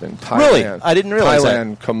amazing diving. Thailand, really? I didn't realize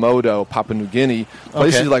Thailand, Komodo, Papua New Guinea.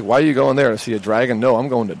 Places like, why are you going there to see a dragon? No, I'm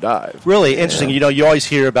going to dive. Really interesting. You always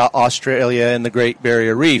hear about Australia and the Great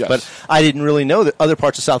Barrier Reef, but I didn't really know that other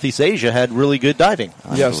parts of Southeast Asia had really good diving.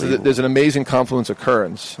 Yes, there's an amazing confluence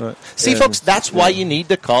occurrence. Right. See, folks, that's why you need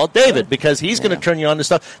to call David, because he's going to turn you on to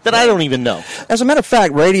stuff that I don't even know. As a matter of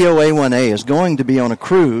fact, Radio A1A is going to be on a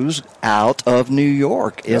cruise out of New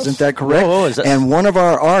York. Isn't that correct? Is that... And one of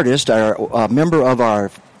our artists, a member of our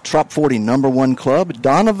Top 40 #1 club,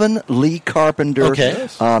 Donovan Lee Carpenter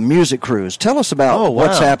music cruise. Tell us about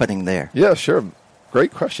what's happening there. Yeah, sure.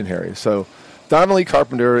 Great question, Harry. So Donovan Lee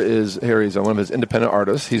Carpenter is one of his independent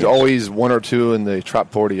artists. He's always 1 or 2 in the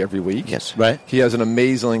Top 40 every week. Yes. Right. He has an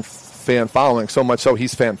amazing fan following, so much so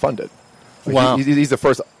he's fan funded. Wow. He's the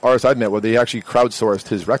first artist I've met where they actually crowdsourced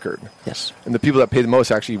his record. Yes. And the people that paid the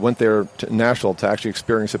most actually went there to Nashville to actually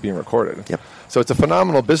experience it being recorded. Yep. So it's a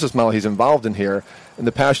phenomenal business model he's involved in here. And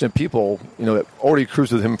the passionate people, that already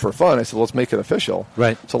cruised with him for fun, I said, let's make it official.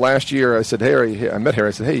 Right. So last year I said, I met Harry.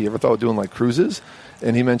 I said, hey, you ever thought of doing like cruises?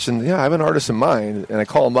 And he mentioned, I have an artist in mind. And I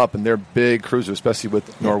call him up, and they're big cruisers, especially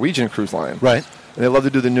with Norwegian Cruise Line. Right. And they love to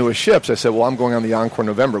do the newest ships. I said, well, I'm going on the Encore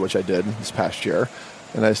November, which I did this past year.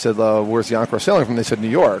 And I said, where's the Encore sailing from? They said, New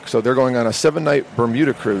York. So they're going on a 7-night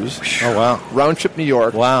Bermuda cruise. Oh, wow. Round trip New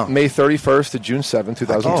York. Wow. May 31st to June 7th,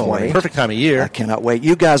 2020. Perfect time of year. I cannot wait.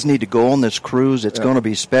 You guys need to go on this cruise. It's going to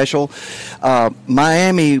be special.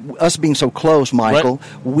 Miami, us being so close, Michael,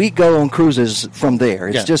 we go on cruises from there.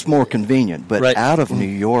 It's just more convenient. But out of New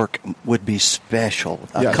York would be special.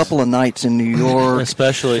 A couple of nights in New York.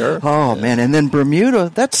 Especially. Sure. Oh, man. And then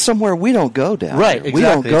Bermuda, that's somewhere we don't go down. Right, exactly. We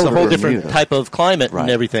don't go it's a to whole Bermuda. different type of climate and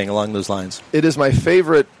everything along those lines. It is my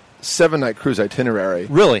favorite 7-night cruise itinerary.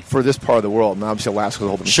 Really? For this part of the world. And obviously Alaska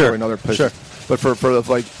will hold Sure. in other places. But for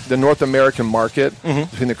like the North American market,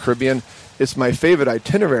 between the Caribbean, it's my favorite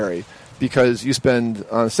itinerary because you spend,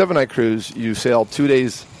 on a 7-night cruise, you sail 2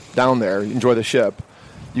 days down there, you enjoy the ship.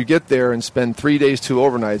 You get there and spend 3 days, 2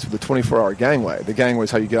 overnights with a 24-hour gangway. The gangway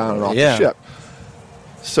is how you get on and off the ship.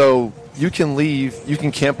 So you can leave, you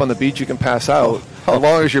can camp on the beach, you can pass out, as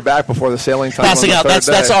long as you're back before the sailing time. Passing out, that's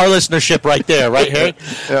our listenership right there, right, Harry?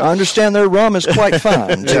 I understand their rum is quite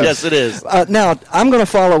fine. Yes, it is. Now, I'm going to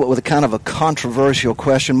follow it with a kind of a controversial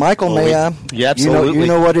question. Michael, may I? Yeah, absolutely. You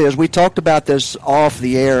know what it is. We talked about this off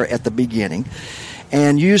the air at the beginning,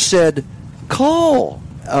 and you said, call,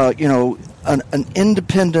 an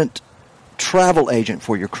independent travel agent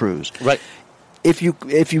for your cruise. Right. If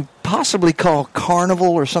you possibly call Carnival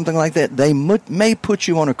or something like that, they may put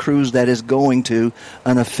you on a cruise that is going to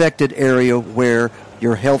an affected area where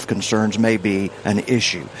your health concerns may be an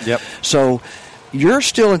issue. Yep. So you're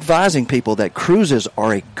still advising people that cruises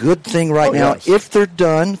are a good thing right now if they're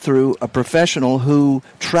done through a professional who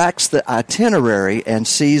tracks the itinerary and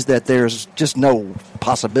sees that there's just no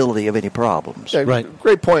possibility of any problems. Yeah, right.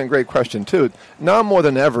 Great point and great question, too. Now more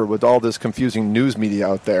than ever with all this confusing news media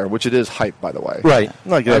out there, which it is hype, by the way. Right.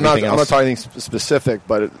 I'm not talking anything specific,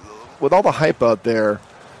 but with all the hype out there,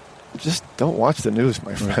 just don't watch the news,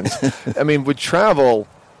 my friends. I mean, with travel,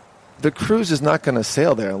 the cruise is not going to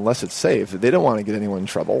sail there unless it's safe. They don't want to get anyone in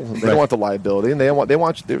trouble. They don't want the liability, and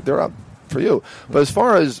they're out for you. But as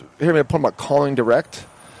far as hearing me point about calling direct,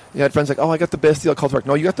 you had friends like, I got the best deal, call direct.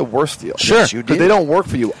 No, you got the worst deal. Sure. Yes, you did. Because they don't work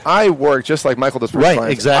for you. I work just like Michael does for his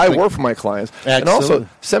clients. Exactly. I work for my clients. Absolutely. And also,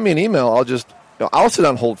 send me an email. I'll sit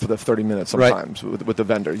on hold for the 30 minutes sometimes with the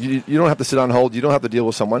vendor. You don't have to sit on hold. You don't have to deal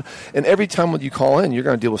with someone. And every time when you call in, you're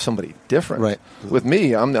going to deal with somebody different. Right. With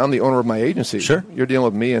me, I'm the owner of my agency. Sure. You're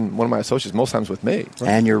dealing with me and one of my associates most times with me.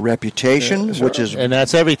 And your reputation, which is and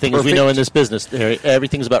that's everything, as we know in this business.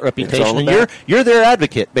 Everything's about reputation. It's all And you're their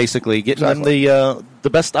advocate, basically, getting them the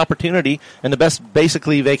best opportunity and the best,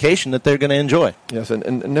 basically, vacation that they're going to enjoy. Yes,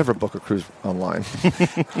 and never book a cruise online.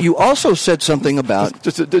 You also said something about...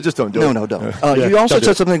 Just don't do it. No, don't. You also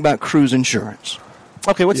said something about cruise insurance.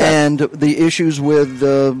 Okay, what's that? And the issues with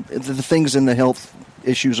the things in the health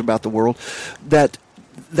issues about the world that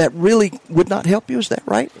really would not help you. Is that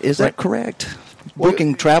right? Is that correct?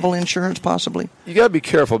 Booking travel insurance, possibly? You got to be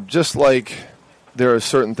careful. Just like there are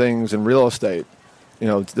certain things in real estate,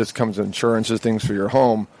 this comes with insurances, things for your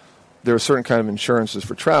home. There are certain kind of insurances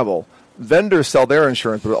for travel. Vendors sell their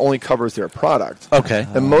insurance, but it only covers their product. Okay.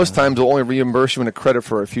 And most times they'll only reimburse you in a credit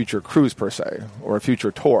for a future cruise, per se, or a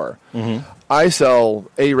future tour. Mm-hmm. I sell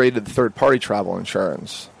A-rated third-party travel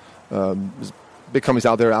insurance. Big companies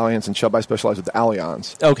out there, Allianz and Chubb. I specialize with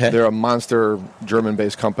Allianz. Okay. They're a monster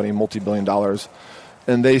German-based company, multi-billion dollars.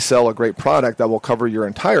 And they sell a great product that will cover your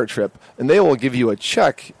entire trip. And they will give you a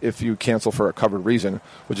check if you cancel for a covered reason,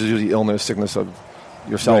 which is usually illness, sickness of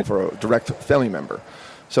yourself or a direct family member.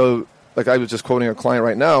 So, like I was just quoting a client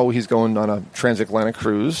right now, he's going on a transatlantic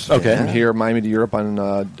cruise from here, Miami to Europe on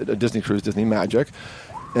a Disney cruise, Disney Magic.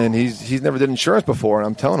 And he's never did insurance before. And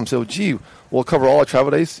I'm telling him, so, gee, we'll cover all our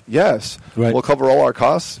travel days? Yes. Right. We'll cover all our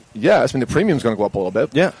costs? Yes. I mean, the premium's going to go up a little bit.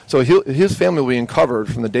 Yeah. So his family will be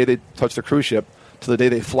covered from the day they touch the cruise ship to the day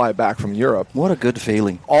they fly back from Europe. What a good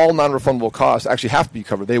feeling. All non-refundable costs actually have to be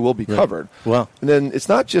covered. They will be covered. Wow. And then it's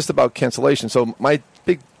not just about cancellation. So my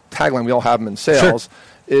big tagline, we all have them in sales,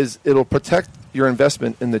 is it'll protect your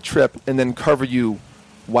investment in the trip and then cover you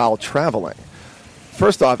while traveling.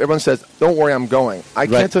 First off, everyone says, don't worry, I'm going. I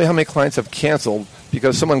can't tell you how many clients have canceled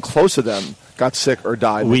because someone close to them got sick or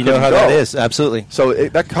died. We know how that is, absolutely. So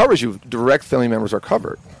that covers you. Direct family members are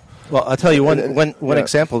covered. Well, I'll tell you one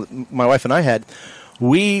example my wife and I had.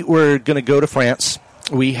 We were going to go to France.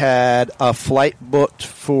 We had a flight booked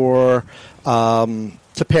for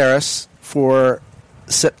to Paris for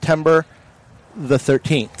September the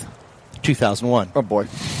 13th, 2001. Oh, boy.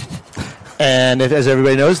 And as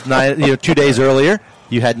everybody knows, 2 days earlier,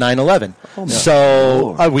 you had 9/11. Oh,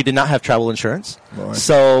 so we did not have travel insurance. Boy.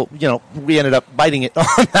 So we ended up biting it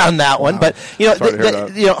on that one. Wow. But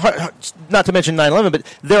not to mention 9/11, but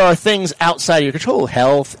there are things outside of your control,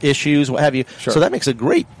 health issues, what have you. Sure. So that makes a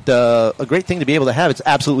great thing to be able to have. It's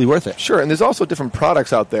absolutely worth it. Sure, and there's also different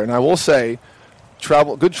products out there. And I will say,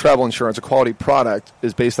 good travel insurance, a quality product,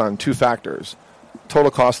 is based on two factors: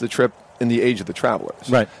 total cost of the trip and the age of the travelers.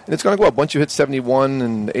 Right. And it's going to go up. Once you hit 71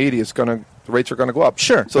 and 80, the rates are going to go up.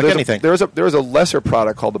 Sure. So like anything. There is a lesser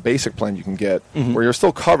product called the basic plan you can get where you're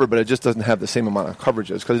still covered, but it just doesn't have the same amount of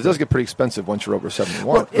coverages because it does get pretty expensive once you're over 71.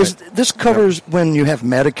 Well, this covers when you have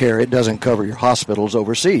Medicare. It doesn't cover your hospitals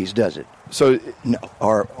overseas, does it? So no.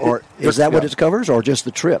 Or is that what it covers, or just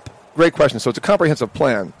the trip? Great question. So it's a comprehensive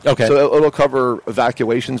plan. Okay. So it'll cover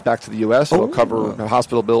evacuations back to the U.S. It'll cover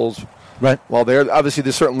hospital bills. Right. Well, obviously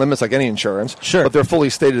there's certain limits like any insurance. Sure. But they're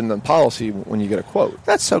fully stated in the policy when you get a quote.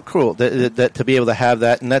 That's so cool that to be able to have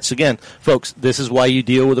that. And that's, again, folks, this is why you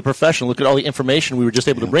deal with a professional. Look at all the information we were just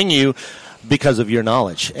able to bring you because of your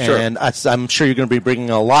knowledge. Sure. And I'm sure you're going to be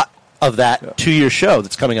bringing a lot of that to your show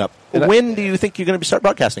that's coming up. When do you think you're going to start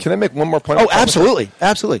broadcasting? Can I make one more point? Oh, absolutely.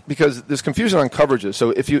 Absolutely. Because there's confusion on coverages.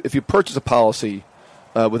 So if you purchase a policy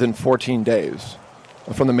within 14 days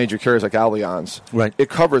from the major carriers like Allianz, right, it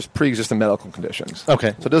covers pre-existing medical conditions.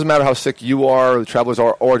 Okay. So it doesn't matter how sick you are, or the travelers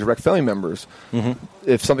are, or direct family members. Mm-hmm.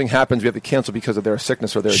 If something happens, we have to cancel because of their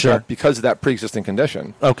sickness or their death because of that pre-existing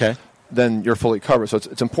condition. Okay. Then you're fully covered. So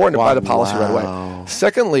it's important to buy the policy right away.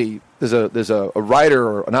 Secondly, there's a rider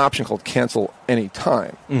or an option called cancel any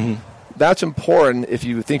time. Mm-hmm. That's important if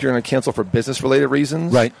you think you're going to cancel for business-related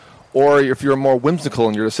reasons. Right. Or if you're more whimsical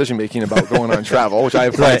in your decision-making about going on travel, which I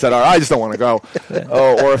have clients that are, I just don't want to go.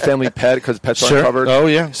 Or a family pet because pets aren't covered. Oh,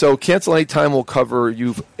 yeah. So cancel any time will cover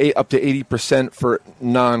you up to 80% for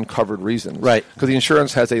non-covered reasons. Right. Because the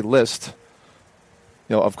insurance has a list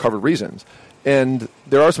of covered reasons. And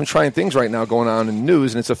there are some trying things right now going on in the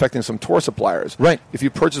news, and it's affecting some tour suppliers. Right. If you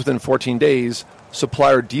purchase within 14 days,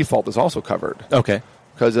 supplier default is also covered. Okay.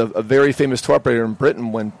 Because a very famous tour operator in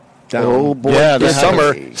Britain went down. Oh, boy. Yeah, this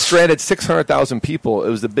summer, stranded 600,000 people. It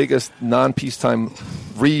was the biggest non-peacetime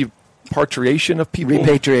repatriation of people.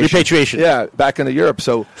 Repatriation. Yeah, back into Europe.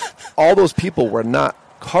 So all those people were not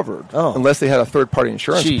covered unless they had a third-party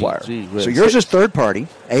insurance supplier. So yours is third-party,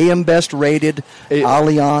 AM Best rated,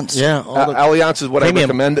 Allianz. Yeah, Allianz is what I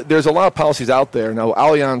recommend. There's a lot of policies out there. Now,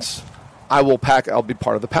 Allianz, I'll be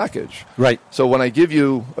part of the package. Right. So when I give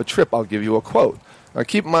you a trip, I'll give you a quote. Now,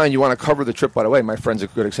 keep in mind, you want to cover the trip right away. My friend's a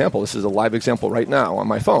good example. This is a live example right now on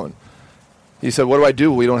my phone. He said, what do I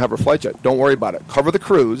do? We don't have our flight yet. Don't worry about it. Cover the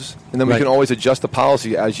cruise, and then we can always adjust the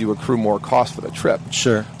policy as you accrue more cost for the trip.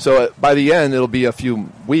 Sure. So by the end, it'll be a few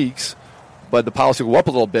weeks, but the policy will go up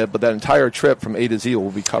a little bit, but that entire trip from A to Z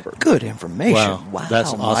will be covered. Good information. Wow.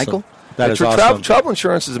 That's Michael. Awesome. That is awesome. Travel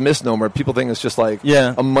insurance is a misnomer. People think it's just like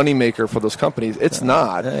a moneymaker for those companies. It's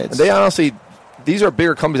not. And they honestly... These are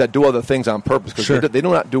bigger companies that do other things on purpose because they do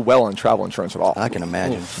not do well on travel insurance at all. I can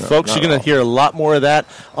imagine. No, folks, you're going to hear a lot more of that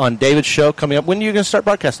on David's show coming up. When are you going to start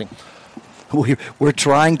broadcasting? We're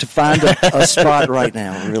trying to find a spot right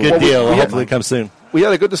now. Really. Good deal. Hopefully it comes soon. We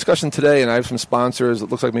had a good discussion today, and I have some sponsors. It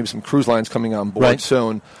looks like maybe some cruise lines coming on board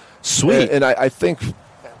soon. Sweet. And I think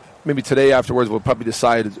maybe today afterwards we'll probably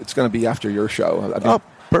decide it's going to be after your show.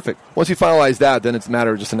 Perfect. Once you finalize that, then it's a matter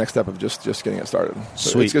of just the next step of just getting it started. So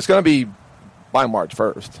Sweet. It's going to be by March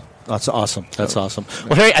 1st. That's awesome. That's awesome.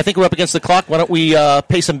 Well, Harry, I think we're up against the clock. Why don't we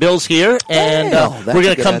pay some bills here, and we're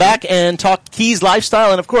going to come back and talk Keys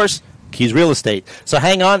lifestyle and, of course, Keys real estate. So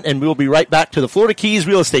hang on, and we'll be right back to the Florida Keys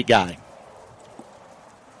real estate guy.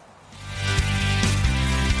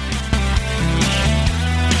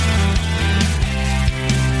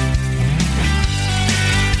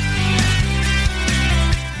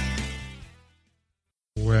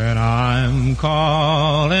 When I'm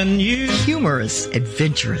calling you. Humorous,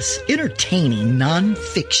 adventurous, entertaining,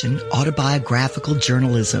 non-fiction, autobiographical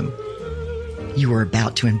journalism. You are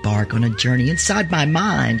about to embark on a journey inside my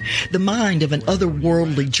mind, the mind of an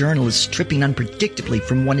otherworldly journalist tripping unpredictably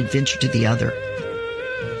from one adventure to the other.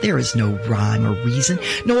 There is no rhyme or reason,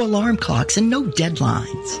 no alarm clocks, and no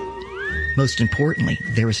deadlines. Most importantly,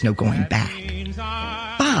 there is no going back.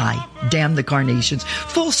 Bye, damn the carnations,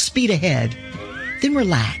 full speed ahead. Then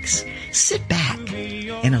relax, sit back,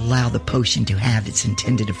 and allow the potion to have its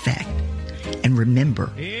intended effect. And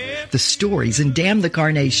remember, the stories in Damn the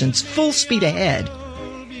Carnations, Full Speed Ahead,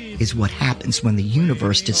 is what happens when the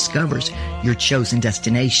universe discovers your chosen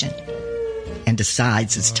destination and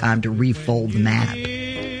decides it's time to refold the map.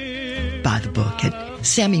 Buy the book at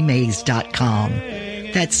SammyMays.com.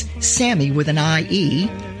 That's Sammy with an I-E,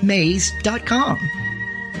 Mays.com.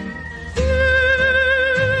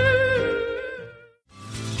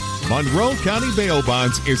 Monroe County Bail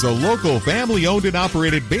Bonds is a local family-owned and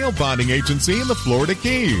operated bail bonding agency in the Florida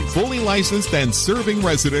Keys. Fully licensed and serving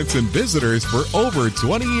residents and visitors for over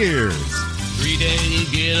 20 years. 3-day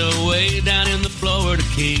getaway down in the Florida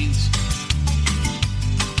Keys.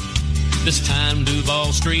 This time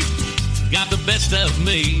Duval Street got the best of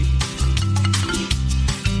me.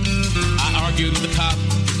 I argued with the cop.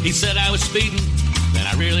 He said I was speeding. Then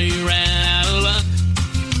I really ran out of luck.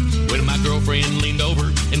 When my girlfriend leaned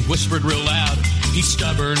over and whispered real loud, he's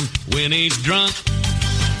stubborn when he's drunk.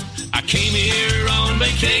 I came here on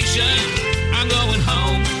vacation. I'm going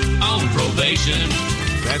home on probation.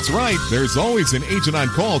 That's right. There's always an agent on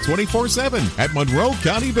call 24/7 at Monroe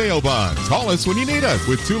County Bail Bonds. Call us when you need us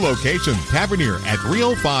with 2 locations. Tavernier at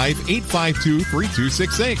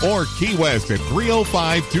 305-852-3268 or Key West at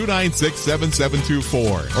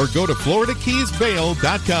 305-296-7724 or go to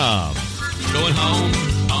FloridaKeysBail.com. Going home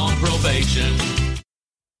on probation.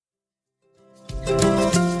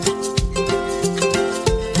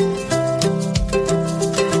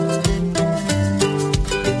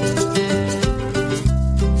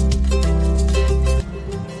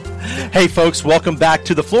 Hey folks, welcome back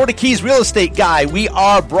to the Florida Keys Real Estate Guy. We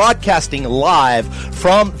are broadcasting live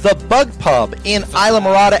from the Bug Pub in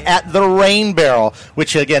Islamorada at the Rain Barrel,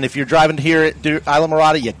 which again, if you're driving here at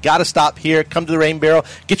Islamorada, you got to stop here, come to the Rain Barrel,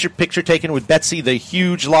 get your picture taken with Betsy, the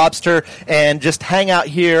huge lobster, and just hang out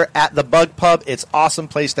here at the Bug Pub. It's an awesome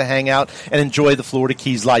place to hang out and enjoy the Florida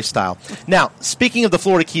Keys lifestyle. Now, speaking of the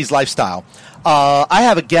Florida Keys lifestyle, I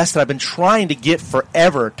have a guest that I've been trying to get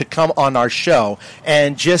forever to come on our show,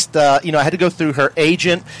 and just, I had to go through her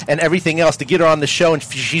agent and everything else to get her on the show, and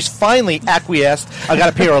she's finally acquiesced. I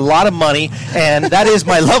got to pay her a lot of money, and that is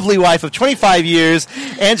my lovely wife of 25 years,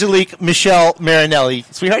 Angelique Michelle Marinelli.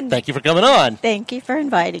 Sweetheart, thank you for coming on. Thank you for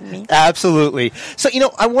inviting me. Absolutely. So,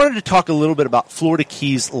 I wanted to talk a little bit about Florida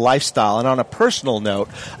Keys lifestyle, and on a personal note,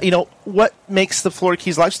 what makes the Florida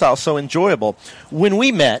Keys lifestyle so enjoyable? When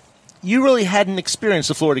we met, you really hadn't experienced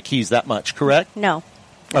the Florida Keys that much, correct? No.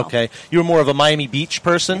 Okay. You were more of a Miami Beach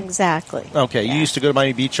person? Exactly. Okay. Yeah. You used to go to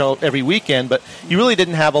Miami Beach every weekend, but you really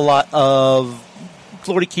didn't have a lot of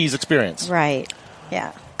Florida Keys experience. Right.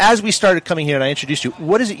 Yeah. As we started coming here and I introduced you,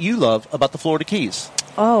 what is it you love about the Florida Keys?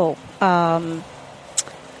 I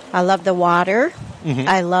love the water. Mm-hmm.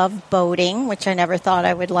 I love boating, which I never thought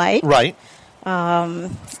I would like. Right.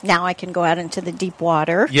 Now I can go out into the deep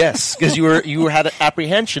water. Yes, because you had an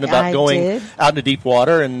apprehension about going out into deep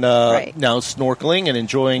water and right. Now snorkeling and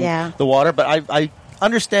enjoying the water. But I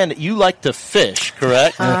understand that you like to fish,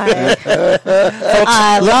 correct? Folks,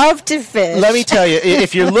 I love to fish. Let me tell you,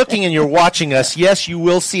 if you're looking and you're watching us, yes, you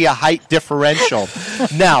will see a height differential.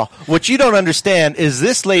 Now, what you don't understand is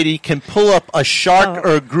this lady can pull up a shark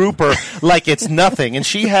or a grouper like it's nothing. And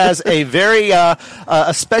she has a very a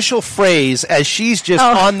special phrase as she's just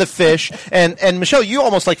on the fish. And Michelle, you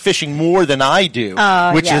almost like fishing more than I do,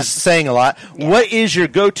 which is saying a lot. Yeah. What is your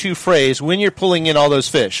go-to phrase when you're pulling in all those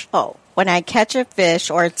fish? When I catch a fish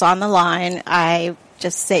or it's on the line, I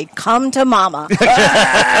just say, come to mama.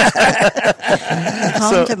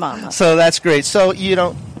 Come to mama. So that's great. So,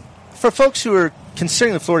 for folks who are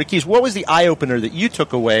considering the Florida Keys, what was the eye-opener that you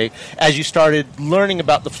took away as you started learning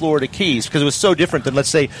about the Florida Keys? Because it was so different than, let's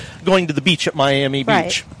say, going to the beach at Miami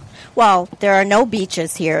Beach. Well, there are no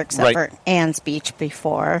beaches here except for Ann's Beach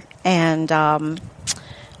before. And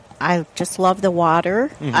I just love the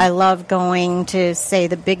water. Mm-hmm. I love going to, say,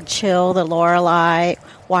 the Big Chill, the Lorelei,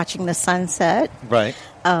 watching the sunset. Right.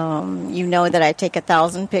 You know that I take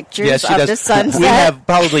 1,000 pictures of the sunset. We have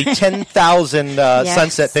probably 10,000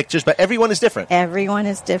 sunset pictures, but everyone is different. Everyone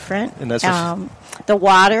is different. And that's the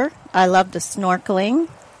water. I love the snorkeling.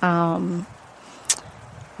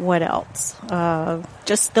 What else?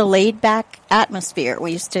 Just the laid-back atmosphere.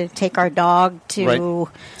 We used to take our dog to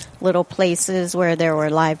little places where there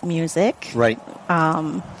were live music. Right.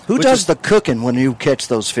 Who does the cooking when you catch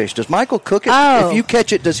those fish? Does Michael cook it? If you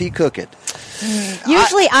catch it, does he cook it?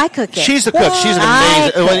 Usually I cook it. She's the cook. She's an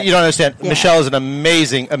amazing. Well, you don't understand. Yeah. Michelle is an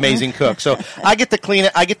amazing cook. So I get to clean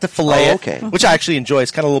it. I get to fillet it, which I actually enjoy.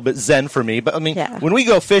 It's kind of a little bit zen for me. But I mean, when we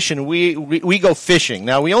go fishing, we go fishing.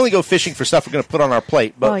 Now we only go fishing for stuff we're going to put on our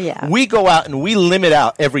plate. But we go out and we limit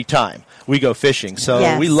out every time we go fishing.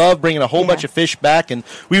 So we love bringing a whole bunch of fish back. And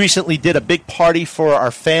we recently did a big party for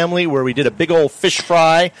our family where we did a big old fish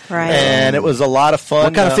fry, and it was a lot of fun.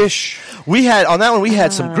 What kind of fish? We had on that one. We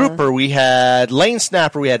had some grouper. We had lane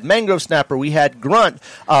snapper. We had mangrove snapper. We had grunt.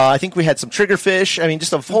 I think we had some triggerfish. I mean,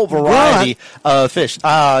 just a whole variety of fish.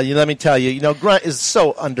 Let me tell you, grunt is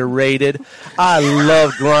so underrated. I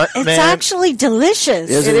love grunt. It's actually delicious.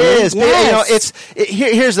 It is. Yes.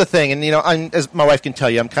 Here's the thing, and as my wife can tell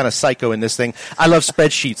you, I'm kind of psycho in this thing. I love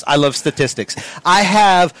spreadsheets. I love statistics. I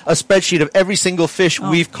have a spreadsheet of every single fish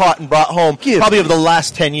we've caught and brought home, probably over the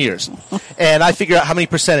last 10 years, and I figure out how many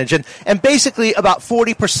percentage and basically about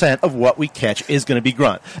 40% of what we catch is going to be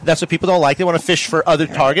grunt. That's what people don't like. They want to fish for other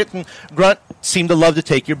targets, and grunt seem to love to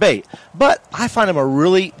take your bait. But I find them a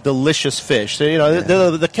really delicious fish. So,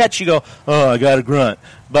 the catch, you go, oh, I got a grunt.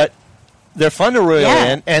 But they're fun to reel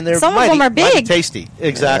in, and they're some of them are big, tasty.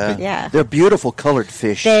 Exactly. Yeah. They're beautiful colored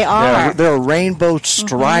fish. They are. They're a rainbow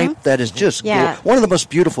stripe that is just one of the most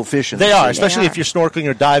beautiful fish in the sea. They are, especially if you're snorkeling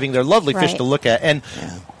or diving. They're lovely fish to look at, and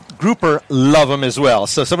grouper love them as well.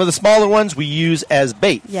 So some of the smaller ones we use as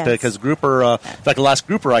bait because grouper, in fact, the last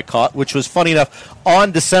grouper I caught, which was funny enough,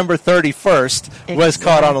 on December 31st, was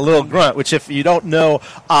caught on a little grunt, which if you don't know,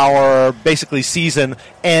 our basically season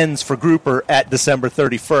ends for grouper at December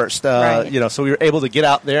 31st. So we were able to get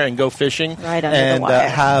out there and go fishing and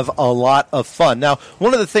have a lot of fun. Now,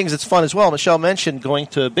 one of the things that's fun as well, Michelle mentioned going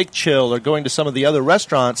to Big Chill or going to some of the other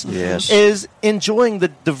restaurants, is enjoying the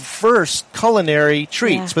diverse culinary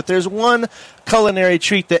treats. But there's one culinary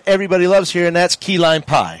treat that everybody loves here, and that's key lime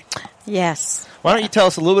pie. Yes. Why don't you tell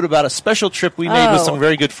us a little bit about a special trip we made with some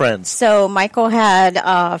very good friends? So Michael had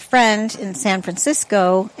a friend in San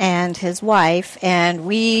Francisco and his wife, and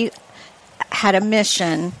we had a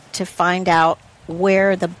mission to find out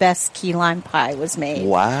where the best key lime pie was made.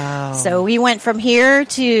 Wow. So we went from here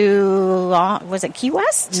to, was it Key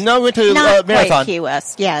West? No, we went to Not Marathon. Quite Key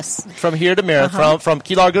West, yes. From here to Marathon, from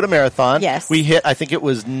Key Largo to Marathon. Yes. We hit, I think it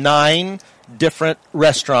was 9 different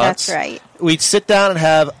restaurants. That's right. We'd sit down and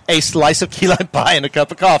have a slice of key lime pie and a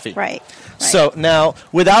cup of coffee. Right. So now,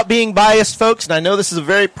 without being biased, folks, and I know this is a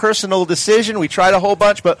very personal decision, we tried a whole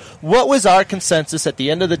bunch, but what was our consensus at the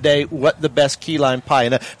end of the day, what the best key lime pie?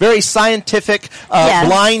 In a very scientific,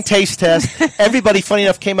 blind taste test, everybody, funny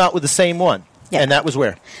enough, came out with the same one. Yep. And that was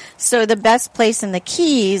where? So the best place in the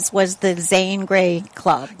Keys was the Zane Grey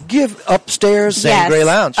Club. Give upstairs. Zane Grey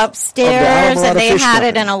Lounge. Upstairs, and they had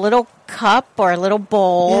it in a little cup or a little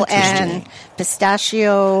bowl and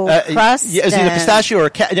pistachio crust. Is it a pistachio or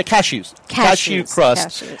cashews? Cashew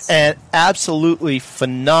crust. And absolutely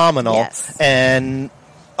phenomenal. Yes. And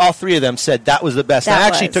all 3 of them said that was the best. I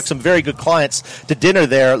actually took some very good clients to dinner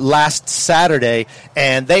there last Saturday,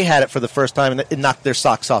 and they had it for the first time, and it knocked their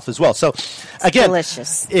socks off as well. So, again,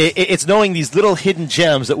 delicious. It's knowing these little hidden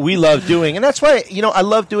gems that we love doing, and that's why I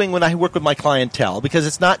love doing when I work with my clientele, because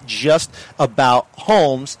it's not just about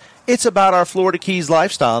homes. It's about our Florida Keys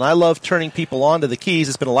lifestyle, and I love turning people on to the Keys.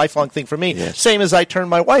 It's been a lifelong thing for me, same as I turned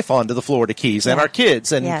my wife on to the Florida Keys and our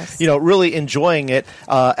kids, and really enjoying it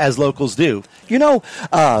as locals do.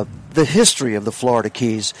 The history of the Florida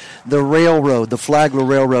Keys, the railroad, the Flagler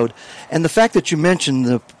Railroad, and the fact that you mentioned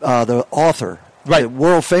the author, the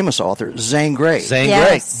world-famous author, Zane Grey. Zane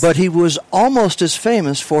Grey. But he was almost as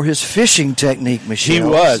famous for his fishing technique, Michelle. He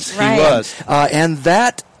was. And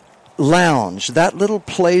that lounge, that little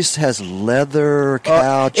place has leather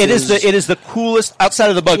couches. It is the coolest, outside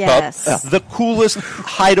of the Bug Pub, the coolest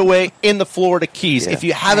hideaway in the Florida Keys. If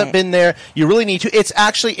you haven't been there, you really need to. It's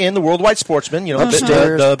actually in the Worldwide Sportsman,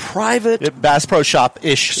 the private Bass Pro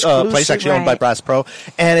Shop-ish place, actually owned by Bass Pro,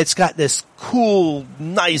 and it's got this cool,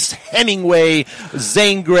 nice Hemingway,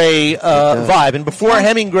 Zane Grey vibe. And before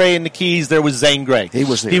Hemingway in the Keys, there was Zane Grey. He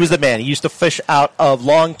was there. He was the man. He used to fish out of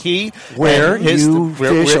Long Key. Where you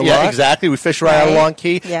fish a lot. Exactly. We fish right out of Long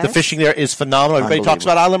Key. Yes. The fishing there is phenomenal. Everybody talks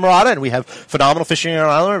about Isla Mirada, and we have phenomenal fishing on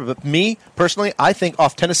Isla. But me, personally, I think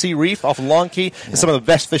off Tennessee Reef, off Long Key, is some of the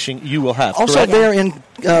best fishing you will have. Also there in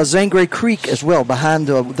Zane Grey Creek as well, behind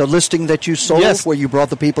the listing that you sold where you brought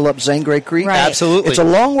the people up Zane Grey Creek. Right. Absolutely. It's a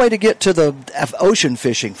long way to get to the ocean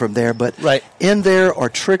fishing from there, but in there are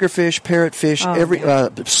triggerfish,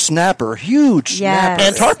 parrotfish, snapper, huge snapper.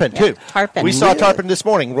 And tarpon, too. Tarpon. We saw tarpon this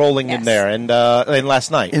morning rolling in there and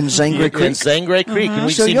last night. In Zangray Creek. In Zangray Creek. And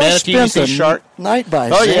we So see y'all manatee, we spent see the shark. night by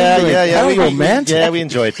Oh, yeah. How romantic. Yeah, we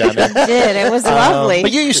enjoyed that. We did. It was lovely.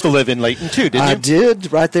 But you used to live in Layton, too, didn't you? I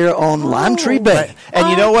did, right there on Lime Tree Bay. Right. And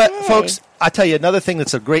you know what, folks? I tell you, another thing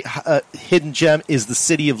that's a great hidden gem is the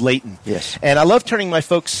city of Layton. Yes. And I love turning my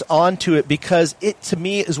folks on to it because it, to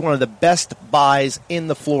me, is one of the best buys in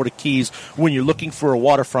the Florida Keys when you're looking for a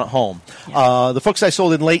waterfront home. Yeah. The folks I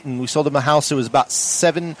sold in Layton, we sold them a house that was about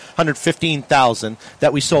 $715,000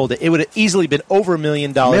 that we sold it. It would have easily been over $1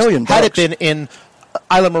 million had it been in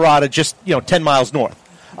Isla Mirada, just 10 miles north.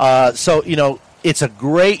 So, it's a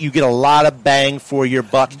great, you get a lot of bang for your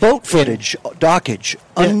buck. Boat footage, dockage,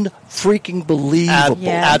 unfreaking believable.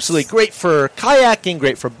 Absolutely. Great for kayaking,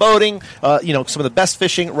 great for boating, some of the best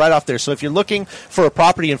fishing right off there. So if you're looking for a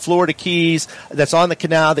property in Florida Keys that's on the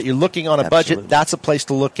canal, that you're looking on a budget, that's a place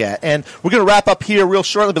to look at. And we're going to wrap up here real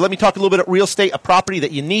shortly, but let me talk a little bit about real estate, a property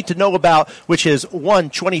that you need to know about, which is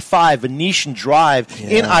 125 Venetian Drive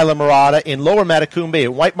in Isla Mirada, in Lower Matacumbe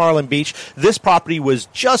at White Marlin Beach. This property was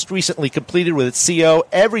just recently completed with its CO.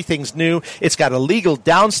 Everything's new. It's got a legal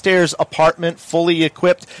downstairs apartment, fully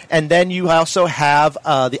equipped, and then you also have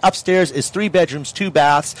the upstairs is 3 bedrooms, 2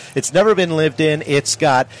 baths. It's never been lived in. It's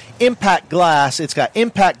got impact glass. It's got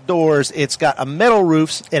impact doors. It's got a metal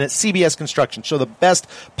roofs, and it's CBS construction. So the best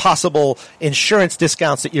possible insurance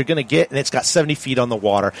discounts that you're going to get, and it's got 70 feet on the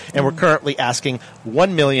water. And we're currently asking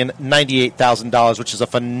 $1,098,000, which is a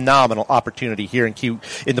phenomenal opportunity here in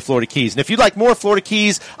the Florida Keys. And if you'd like more Florida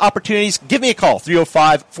Keys opportunities, give me a call,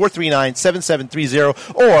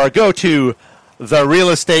 305-439-7730, or go to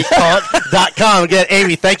therealestatetalk.com. Again,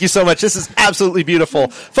 Amy, thank you so much. This is absolutely beautiful.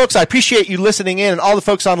 Folks, I appreciate you listening in, and all the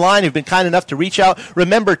folks online who've been kind enough to reach out.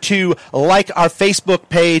 Remember to like our Facebook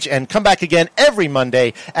page and come back again every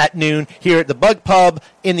Monday at noon here at the Bug Pub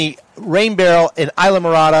in the Rain Barrel in Isla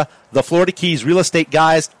Mirada, the Florida Keys Real Estate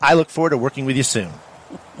Guys. I look forward to working with you soon.